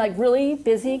 I mean, like really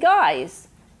busy guys,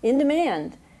 in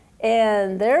demand,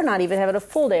 and they're not even having a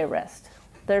full day of rest.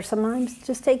 They're sometimes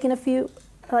just taking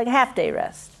like a half day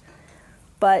rest.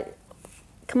 But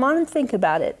come on and think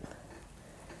about it.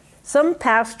 Some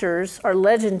pastors are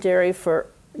legendary for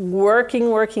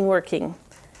working.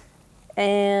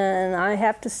 And I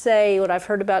have to say, what I've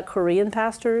heard about Korean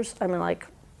pastors, I mean like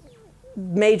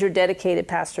major dedicated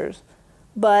pastors,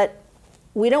 but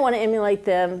we don't want to emulate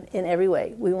them in every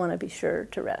way. We want to be sure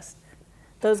to rest.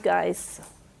 Those guys,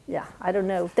 yeah, I don't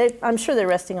know. I'm sure they're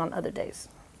resting on other days.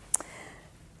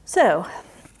 So,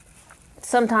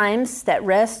 sometimes that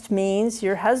rest means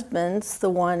your husband's the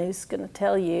one who's going to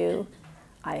tell you,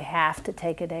 I have to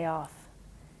take a day off.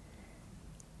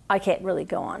 I can't really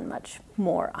go on much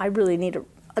more. I really need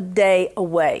a day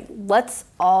away. Let's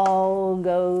all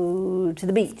go to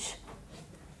the beach.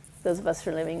 Those of us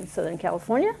who are living in Southern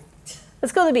California,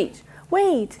 let's go to the beach.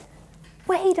 Wait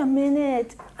a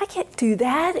minute. I can't do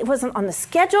that. It wasn't on the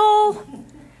schedule.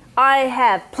 I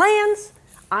have plans.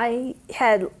 You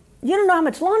don't know how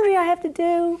much laundry I have to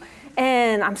do,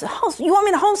 and you want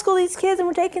me to homeschool these kids and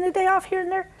we're taking a day off here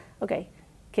and there? Okay,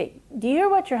 do you hear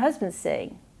what your husband's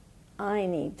saying? I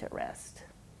need to rest.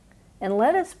 And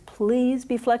let us please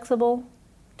be flexible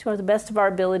to the best of our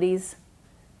abilities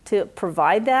to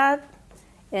provide that.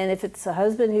 And if it's a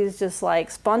husband who's just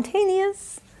like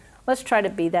spontaneous, let's try to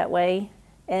be that way.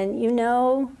 And you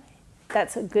know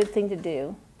that's a good thing to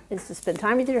do, is to spend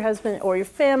time with your husband or your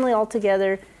family all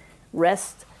together,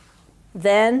 rest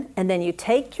then, and then you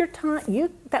take your time.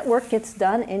 That work gets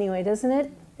done anyway, doesn't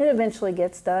it? It eventually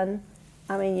gets done.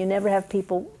 I mean, you never have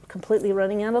people completely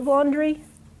running out of laundry.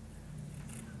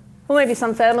 Well, maybe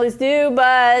some families do,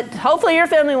 but hopefully your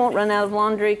family won't run out of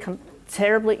laundry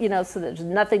terribly, so there's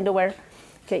nothing to wear.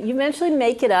 Okay, you eventually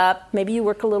make it up. Maybe you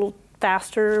work a little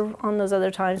faster on those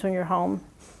other times when you're home.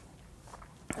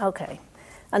 Okay,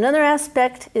 another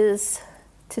aspect is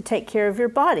to take care of your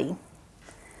body.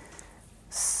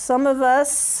 Some of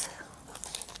us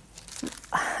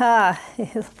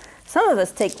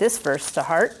take this verse to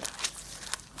heart.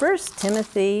 1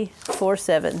 Timothy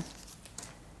 4:7.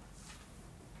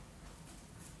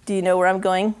 Do you know where I'm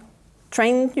going?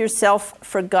 Train yourself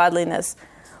for godliness.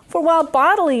 For while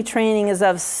bodily training is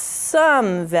of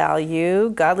some value,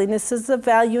 godliness is of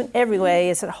value in every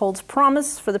way, as it holds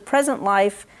promise for the present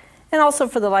life and also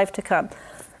for the life to come.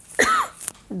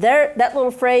 That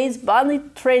little phrase, bodily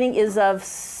training is of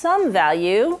some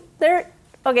value.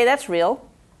 Okay, that's real.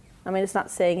 I mean, it's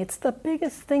not saying it's the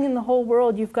biggest thing in the whole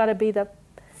world. You've got to be the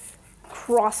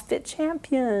CrossFit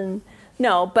champion.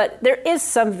 No, but there is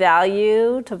some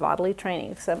value to bodily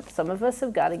training. Some of us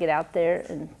have got to get out there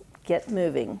and get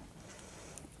moving.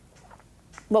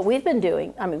 What we've been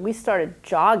doing, we started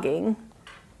jogging.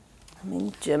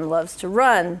 Jim loves to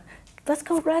run. Let's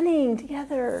go running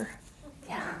together.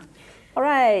 Yeah. All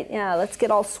right, yeah, let's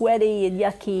get all sweaty and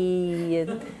yucky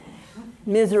and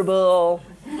miserable.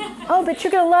 Oh, but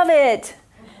you're going to love it.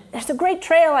 There's a great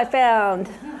trail I found.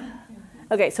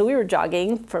 Okay, so we were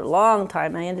jogging for a long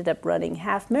time. I ended up running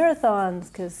half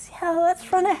marathons because,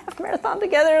 let's run a half marathon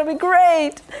together. It'll be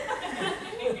great.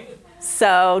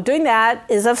 So doing that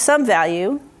is of some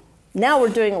value. Now we're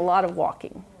doing a lot of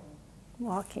walking.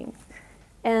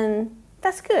 And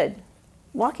that's good.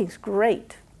 Walking's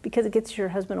great because it gets your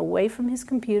husband away from his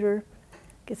computer,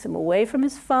 gets him away from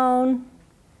his phone.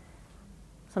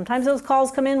 Sometimes those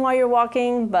calls come in while you're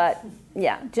walking, but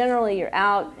generally you're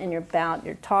out and you're about,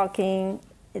 you're talking.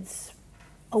 It's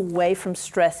away from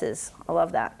stresses. I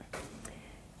love that.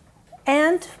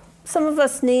 And some of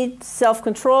us need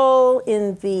self-control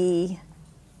in the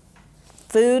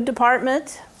food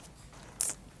department.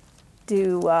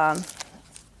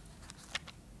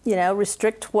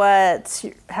 Restrict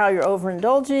how you're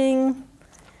overindulging,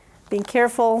 being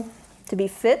careful to be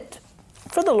fit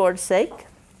for the Lord's sake.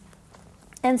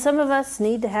 And some of us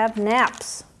need to have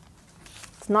naps.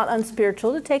 It's not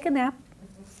unspiritual to take a nap.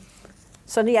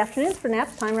 Sunday afternoons for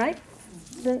nap time, right?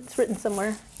 It's written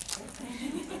somewhere.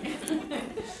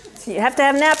 So you have to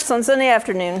have naps on Sunday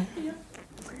afternoon.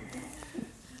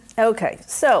 Okay,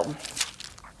 so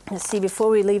let's see, before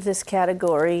we leave this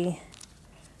category,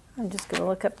 I'm just going to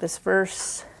look up this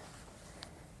verse.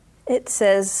 It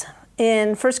says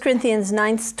in 1 Corinthians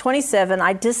 9:27,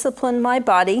 I discipline my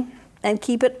body and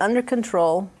keep it under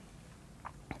control,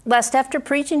 lest after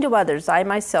preaching to others, I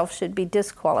myself should be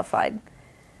disqualified.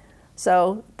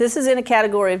 So this is in a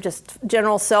category of just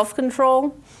general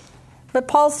self-control. But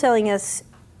Paul's telling us,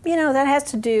 that has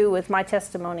to do with my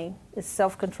testimony, is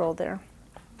self-control there.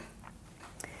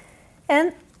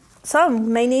 And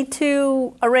some may need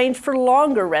to arrange for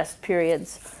longer rest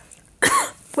periods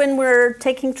when we're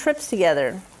taking trips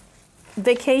together,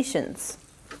 vacations,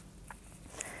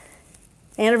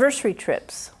 anniversary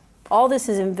trips. All this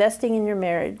is investing in your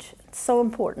marriage. It's so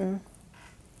important.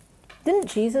 Didn't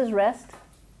Jesus rest?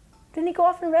 Didn't he go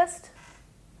off and rest?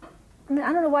 I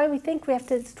don't know why we think we have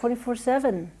to, it's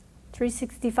 24/7,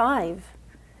 365.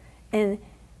 And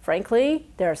frankly,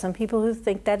 there are some people who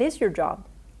think that is your job.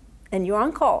 And you're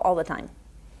on call all the time.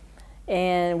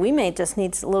 And we may just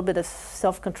need a little bit of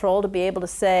self-control to be able to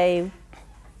say,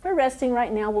 we're resting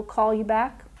right now, we'll call you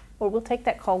back, or we'll take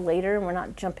that call later and we're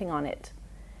not jumping on it.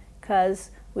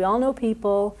 Because we all know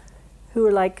people who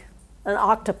are like an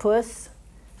octopus,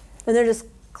 and they're just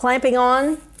clamping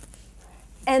on,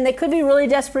 and they could be really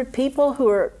desperate people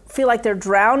who feel like they're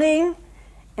drowning,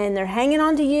 and they're hanging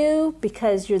on to you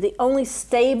because you're the only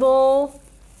stable,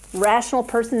 rational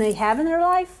person they have in their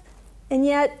life. And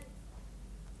yet,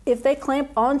 if they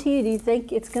clamp onto you, do you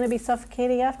think it's going to be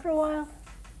suffocating after a while?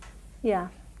 Yeah.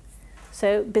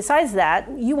 So besides that,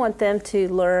 you want them to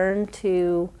learn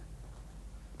to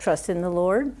trust in the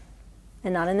Lord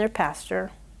and not in their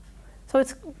pastor. So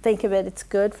think of it, it's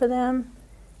good for them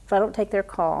if I don't take their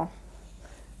call.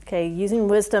 Okay, using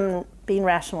wisdom, being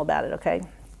rational about it, okay?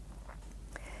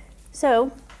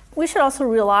 So we should also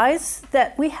realize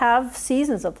that we have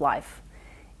seasons of life.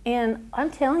 And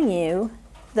I'm telling you,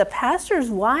 the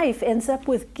pastor's wife ends up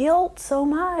with guilt so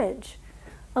much.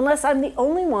 Unless I'm the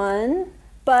only one,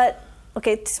 but,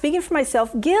 okay, speaking for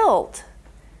myself, guilt.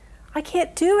 I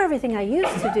can't do everything I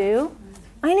used to do.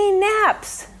 I need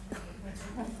naps.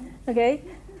 Okay?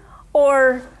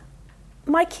 Or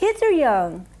my kids are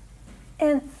young,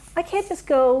 and I can't just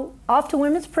go off to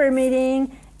women's prayer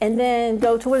meeting and then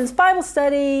go to women's Bible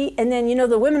study, and then,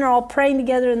 the women are all praying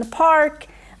together in the park.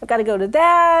 I've got to go to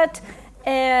that,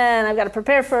 and I've got to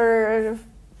prepare for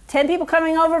 10 people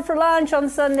coming over for lunch on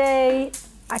Sunday.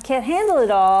 I can't handle it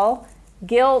all.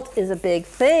 Guilt is a big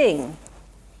thing.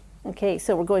 Okay,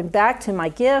 so we're going back to my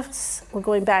gifts. We're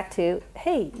going back to,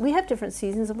 hey, we have different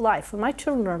seasons of life. When my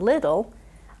children are little,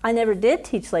 I never did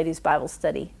teach ladies' Bible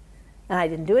study, and I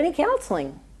didn't do any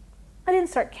counseling. I didn't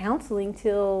start counseling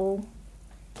till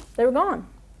they were gone.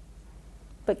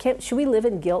 But should we live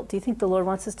in guilt? Do you think the Lord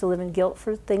wants us to live in guilt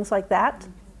for things like that?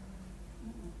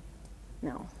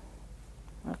 No.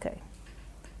 Okay.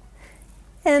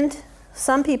 And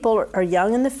some people are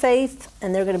young in the faith,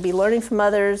 and they're going to be learning from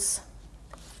others.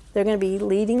 They're going to be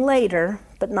leading later,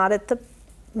 but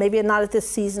maybe not at this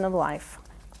season of life.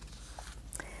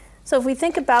 So if we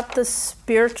think about the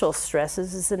spiritual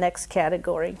stresses is the next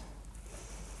category.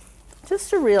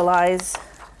 Just to realize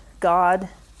God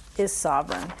is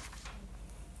sovereign.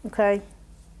 Okay?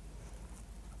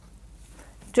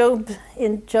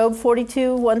 In Job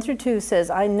 42, 1-2 says,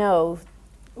 I know,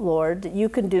 Lord, that you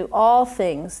can do all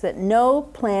things, that no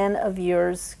plan of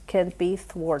yours can be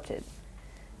thwarted.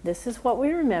 This is what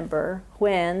we remember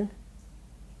when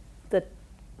the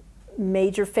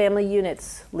major family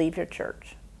units leave your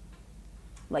church.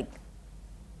 Like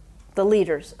the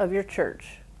leaders of your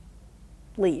church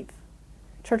leave.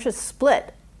 Church is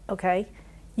split, okay?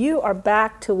 You are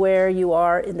back to where you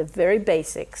are in the very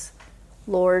basics.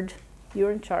 Lord,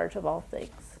 you're in charge of all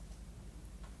things.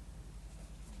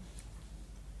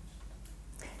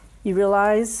 You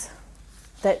realize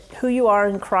that who you are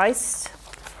in Christ,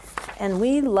 and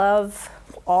we love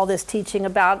all this teaching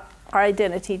about our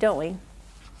identity, don't we?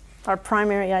 Our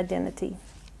primary identity.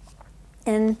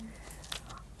 And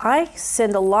I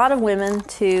send a lot of women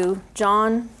to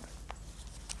John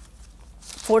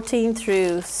 14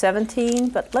 through 17,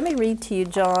 but let me read to you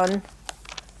John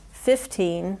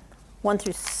 15, 1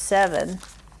 through 7,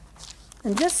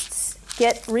 and just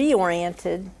get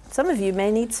reoriented. Some of you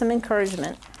may need some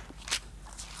encouragement.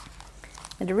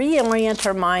 And to reorient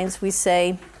our minds, we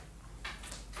say,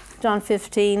 John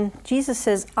 15, Jesus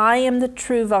says, I am the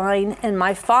true vine, and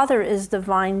my Father is the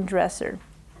vine dresser.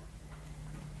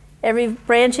 Every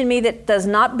branch in me that does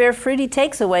not bear fruit, he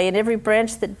takes away, and every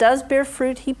branch that does bear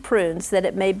fruit, he prunes, that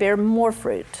it may bear more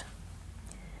fruit.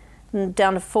 And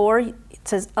down to 4, it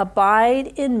says, abide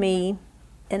in me,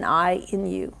 and I in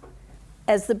you.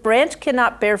 As the branch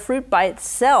cannot bear fruit by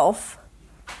itself,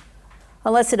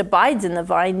 unless it abides in the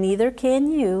vine, neither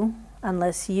can you,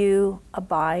 unless you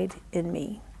abide in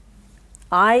me.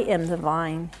 I am the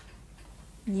vine,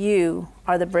 you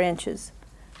are the branches.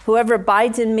 Whoever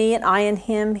abides in me and I in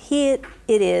him, he it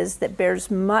is that bears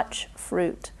much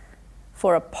fruit.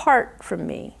 For apart from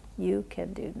me, you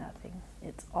can do nothing.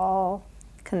 It's all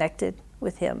connected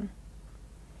with him.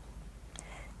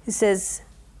 He says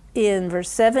in verse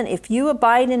 7, if you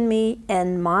abide in me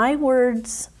and my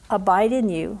words abide in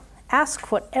you,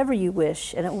 ask whatever you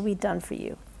wish and it will be done for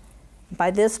you. By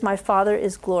this my Father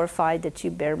is glorified, that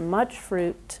you bear much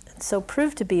fruit, and so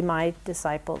prove to be my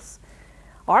disciples.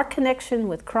 Our connection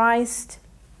with Christ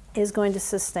is going to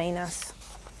sustain us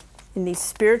in these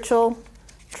spiritual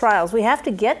trials. We have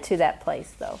to get to that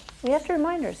place, though. We have to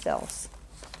remind ourselves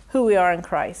who we are in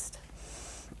Christ.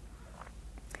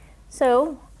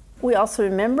 So we also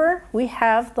remember we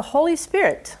have the Holy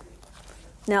Spirit.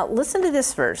 Now listen to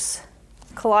this verse,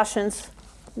 Colossians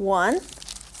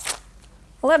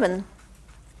 1:11.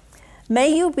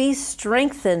 May you be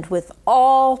strengthened with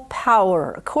all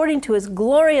power according to his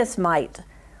glorious might,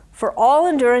 for all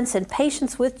endurance and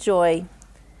patience with joy,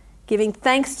 giving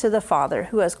thanks to the Father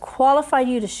who has qualified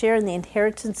you to share in the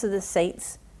inheritance of the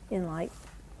saints in light.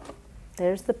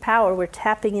 There's the power we're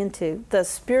tapping into, the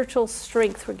spiritual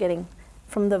strength we're getting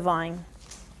from the vine.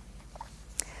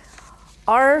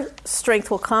 Our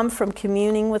strength will come from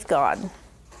communing with God.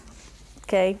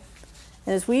 Okay?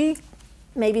 And as we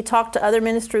maybe talk to other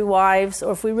ministry wives,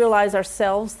 or if we realize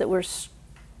ourselves that we're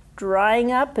drying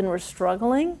up and we're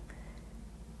struggling,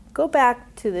 go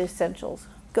back to the essentials.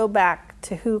 Go back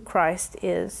to who Christ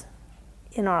is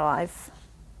in our life.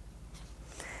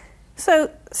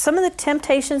 So some of the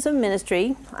temptations of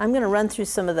ministry, I'm going to run through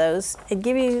some of those and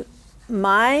give you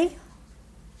my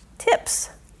tips.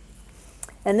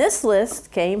 And this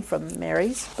list came from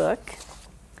Mary's book,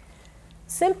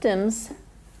 Symptoms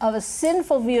of a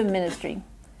Sinful View of Ministry.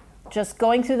 Just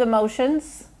going through the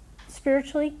motions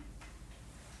spiritually,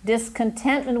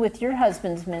 discontentment with your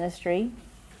husband's ministry,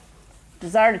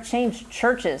 desire to change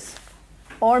churches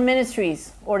or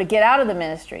ministries or to get out of the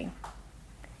ministry,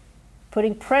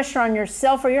 putting pressure on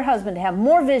yourself or your husband to have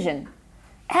more vision,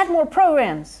 add more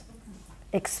programs,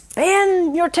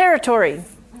 expand your territory.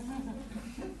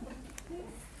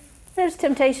 There's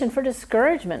temptation for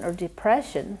discouragement or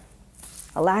depression,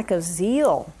 a lack of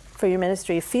zeal for your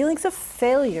ministry, feelings of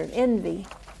failure, envy,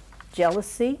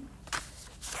 jealousy,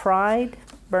 pride,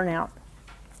 burnout.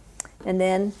 And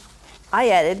then I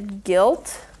added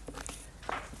guilt,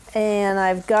 and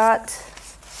I've got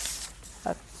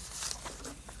an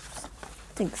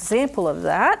example of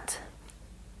that.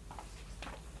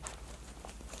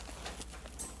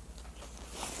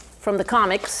 From the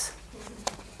comics.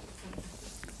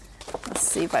 Let's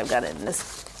see if I've got it in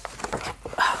this.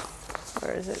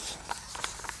 Where is it?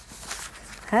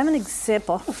 I have an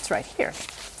example. Oh, it's right here.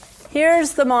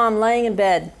 Here's the mom laying in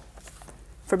bed.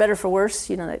 For better, for worse,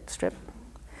 you know that strip.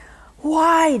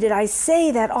 Why did I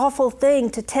say that awful thing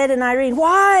to Ted and Irene?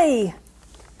 Why?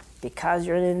 Because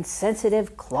you're an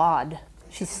insensitive clod,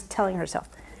 she's telling herself.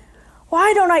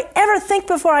 Why don't I ever think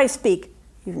before I speak?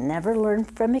 You've never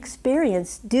learned from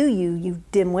experience, do you, you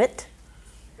dimwit?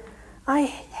 I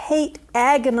hate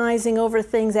agonizing over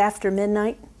things after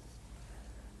midnight.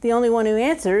 The only one who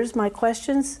answers my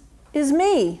questions is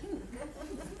me.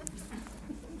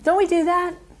 Don't we do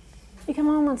that? You come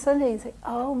home on Sunday and say,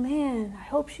 oh man, I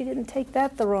hope she didn't take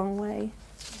that the wrong way.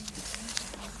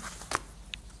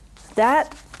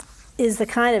 That is the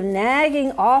kind of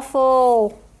nagging,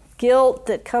 awful guilt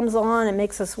that comes on and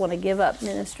makes us want to give up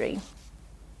ministry.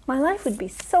 My life would be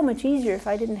so much easier if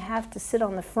I didn't have to sit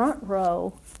on the front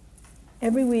row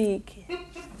every week.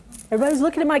 Everybody's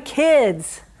looking at my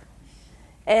kids.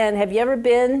 And have you ever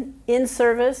been in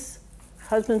service,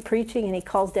 husband preaching, and he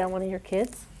calls down one of your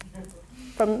kids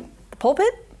from the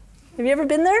pulpit? Have you ever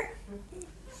been there?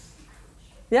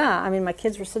 Yeah, I mean, my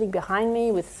kids were sitting behind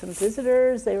me with some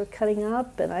visitors. They were cutting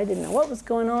up, and I didn't know what was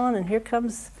going on. And here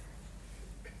comes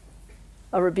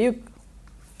a rebuke.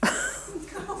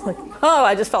 Like, oh,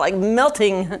 I just felt like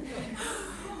melting.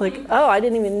 Like, oh, I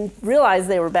didn't even realize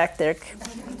they were back there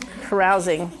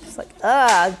carousing. It's like,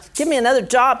 give me another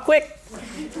job, quick.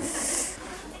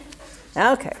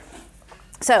 Okay.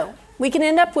 So we can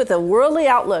end up with a worldly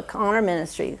outlook on our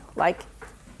ministry. Like,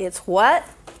 it's what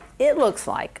it looks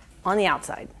like on the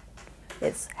outside.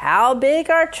 It's how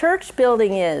big our church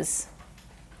building is.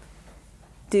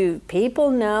 Do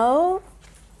people know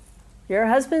your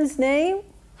husband's name?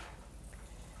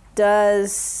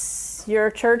 Does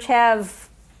your church have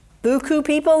buku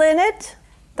people in it?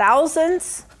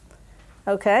 Thousands?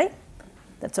 Okay,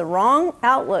 that's a wrong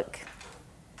outlook.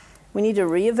 We need to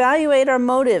reevaluate our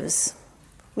motives.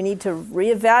 We need to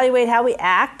reevaluate how we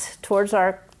act towards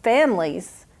our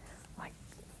families. Like,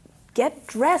 get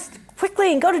dressed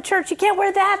quickly and go to church. You can't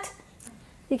wear that.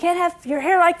 You can't have your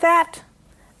hair like that.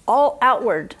 All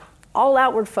outward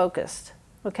focused,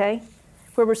 okay?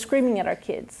 Where we're screaming at our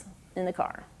kids in the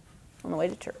car on the way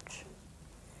to church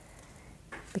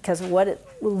because of what it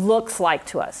looks like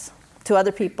to us, to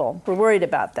other people. We're worried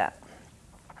about that.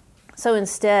 So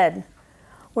instead,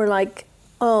 we're like,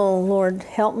 oh, Lord,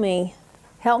 help me.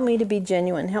 Help me to be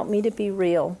genuine. Help me to be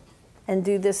real and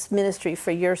do this ministry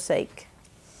for your sake.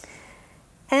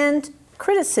 And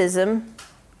criticism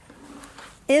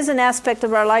is an aspect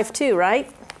of our life too,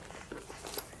 right?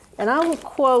 And I will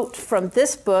quote from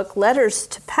this book, Letters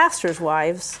to Pastors'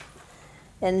 Wives.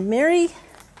 And Mary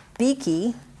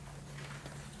Beakey,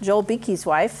 Joel Beakey's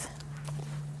wife,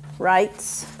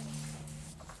 writes,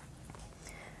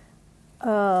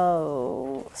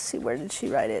 let's see, where did she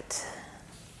write it?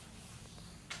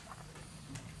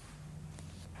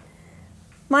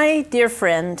 My dear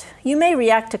friend, you may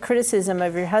react to criticism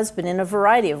of your husband in a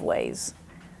variety of ways.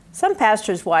 Some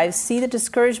pastors' wives see the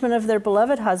discouragement of their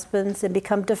beloved husbands and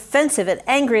become defensive and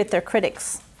angry at their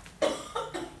critics.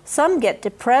 Some get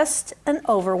depressed and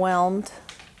overwhelmed.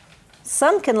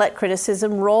 Some can let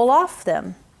criticism roll off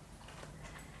them.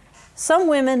 Some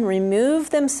women remove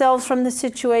themselves from the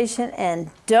situation and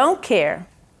don't care.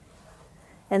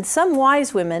 And some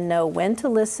wise women know when to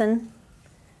listen,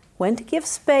 when to give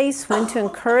space, when to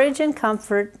encourage and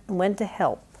comfort, and when to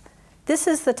help. This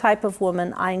is the type of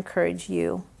woman I encourage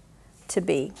you to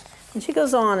be. And she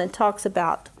goes on and talks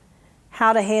about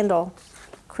how to handle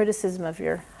criticism of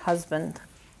your husband.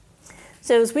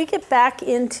 So as we get back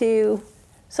into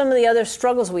some of the other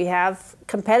struggles we have,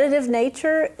 competitive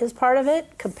nature is part of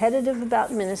it, competitive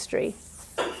about ministry.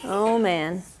 Oh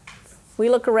man, we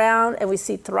look around and we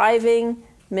see thriving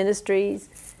ministries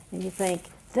and you think,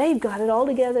 they've got it all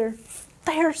together.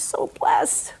 They are so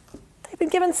blessed. They've been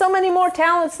given so many more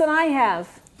talents than I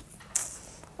have.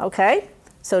 Okay,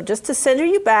 so just to center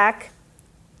you back,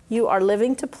 you are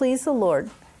living to please the Lord.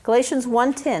 Galatians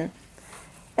 1:10.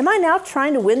 Am I now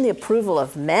trying to win the approval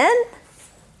of men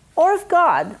or of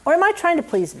God? Or am I trying to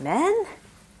please men?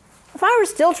 If I were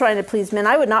still trying to please men,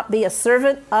 I would not be a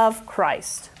servant of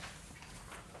Christ.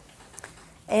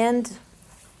 And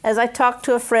as I talked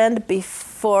to a friend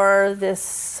before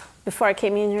I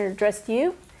came in here and addressed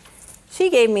you, she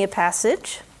gave me a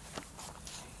passage.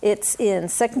 It's in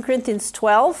 2 Corinthians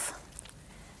 12.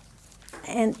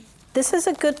 And this is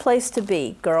a good place to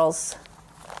be, girls.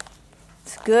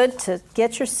 It's good to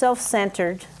get yourself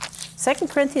centered. 2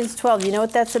 Corinthians 12, you know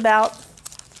what that's about?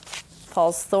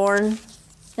 Paul's thorn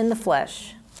in the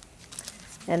flesh.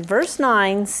 And verse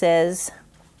 9 says,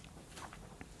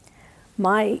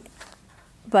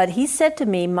 But he said to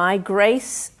me, my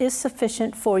grace is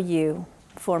sufficient for you,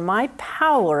 for my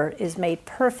power is made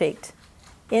perfect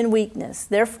in weakness.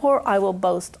 Therefore, I will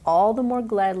boast all the more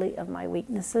gladly of my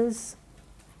weaknesses,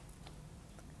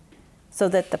 so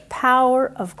that the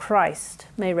power of Christ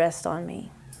may rest on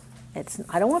me.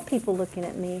 I don't want people looking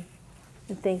at me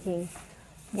and thinking,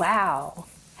 wow,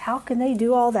 how can they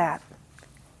do all that?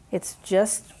 It's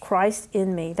just Christ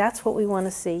in me. That's what we want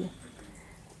to see.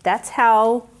 That's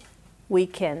how we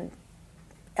can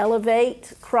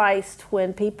elevate Christ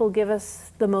when people give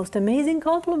us the most amazing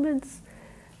compliments.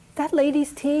 That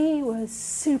lady's tea was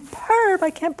superb.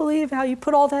 I can't believe how you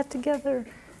put all that together.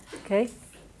 Okay?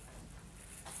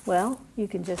 Well, you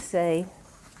can just say,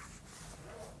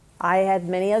 I had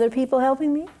many other people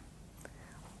helping me.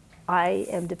 I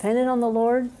am dependent on the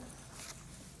Lord,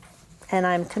 and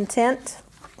I'm content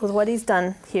with what He's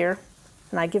done here,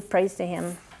 and I give praise to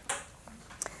Him.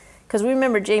 Because we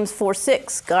remember James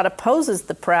 4:6, God opposes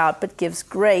the proud, but gives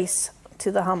grace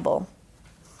to the humble.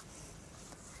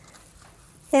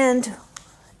 And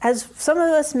as some of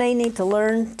us may need to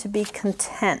learn to be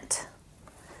content.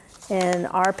 And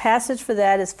our passage for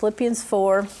that is Philippians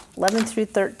 4:11 through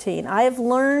 13. I have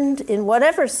learned in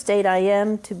whatever state I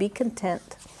am to be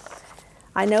content.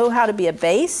 I know how to be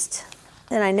abased.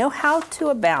 and I know how to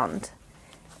abound.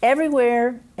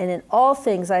 Everywhere and in all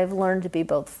things I have learned to be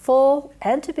both full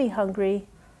and to be hungry,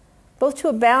 both to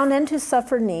abound and to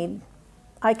suffer need.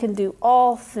 I can do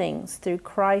all things through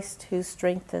Christ who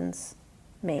strengthens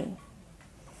me.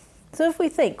 So if we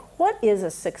think, what is a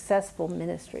successful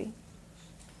ministry?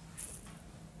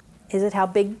 Is it how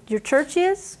big your church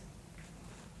is?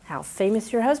 How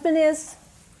famous your husband is?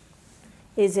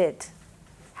 Is it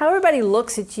how everybody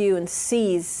looks at you and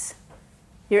sees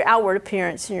your outward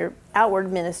appearance and your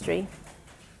outward ministry?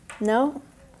 No.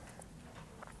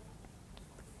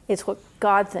 It's what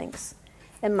God thinks.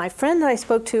 And my friend that I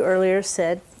spoke to earlier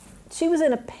said she was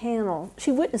in a panel.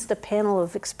 She witnessed a panel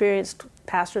of experienced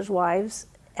pastors' wives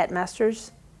at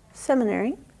Master's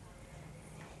Seminary.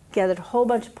 Gathered a whole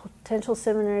bunch of potential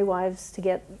seminary wives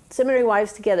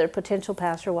together, potential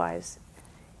pastor wives.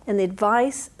 And the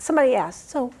advice, somebody asked,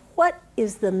 so what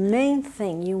is the main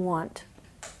thing you want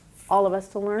all of us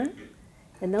to learn?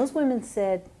 And those women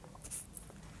said,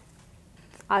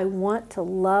 I want to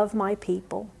love my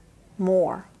people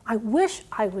more. I wish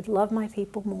I would love my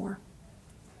people more.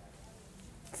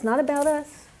 It's not about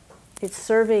us. It's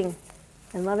serving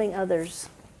and loving others.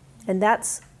 And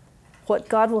that's what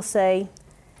God will say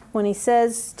when he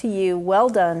says to you, well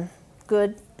done,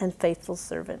 good and faithful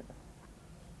servant.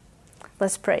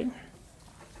 Let's pray.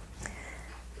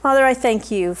 Father, I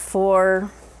thank you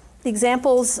for the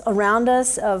examples around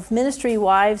us of ministry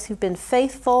wives who've been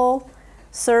faithful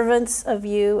servants of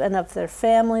you and of their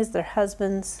families, their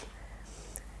husbands.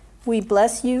 We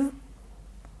bless you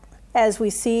as we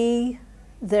see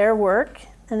their work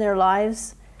and their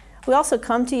lives. We also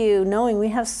come to you knowing we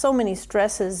have so many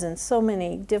stresses and so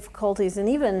many difficulties, and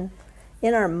even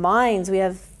in our minds we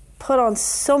have put on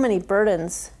so many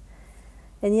burdens.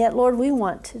 And yet, Lord, we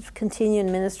want to continue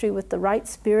in ministry with the right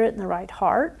spirit and the right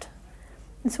heart.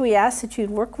 And so we ask that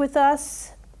you'd work with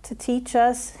us, to teach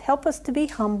us, help us to be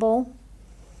humble,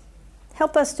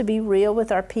 help us to be real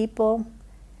with our people,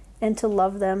 and to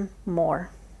love them more.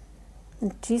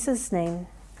 In Jesus' name,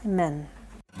 amen.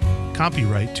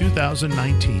 Copyright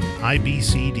 2019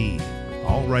 IBCD.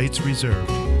 All rights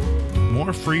reserved.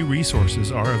 More free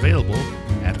resources are available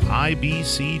at ibcd.org.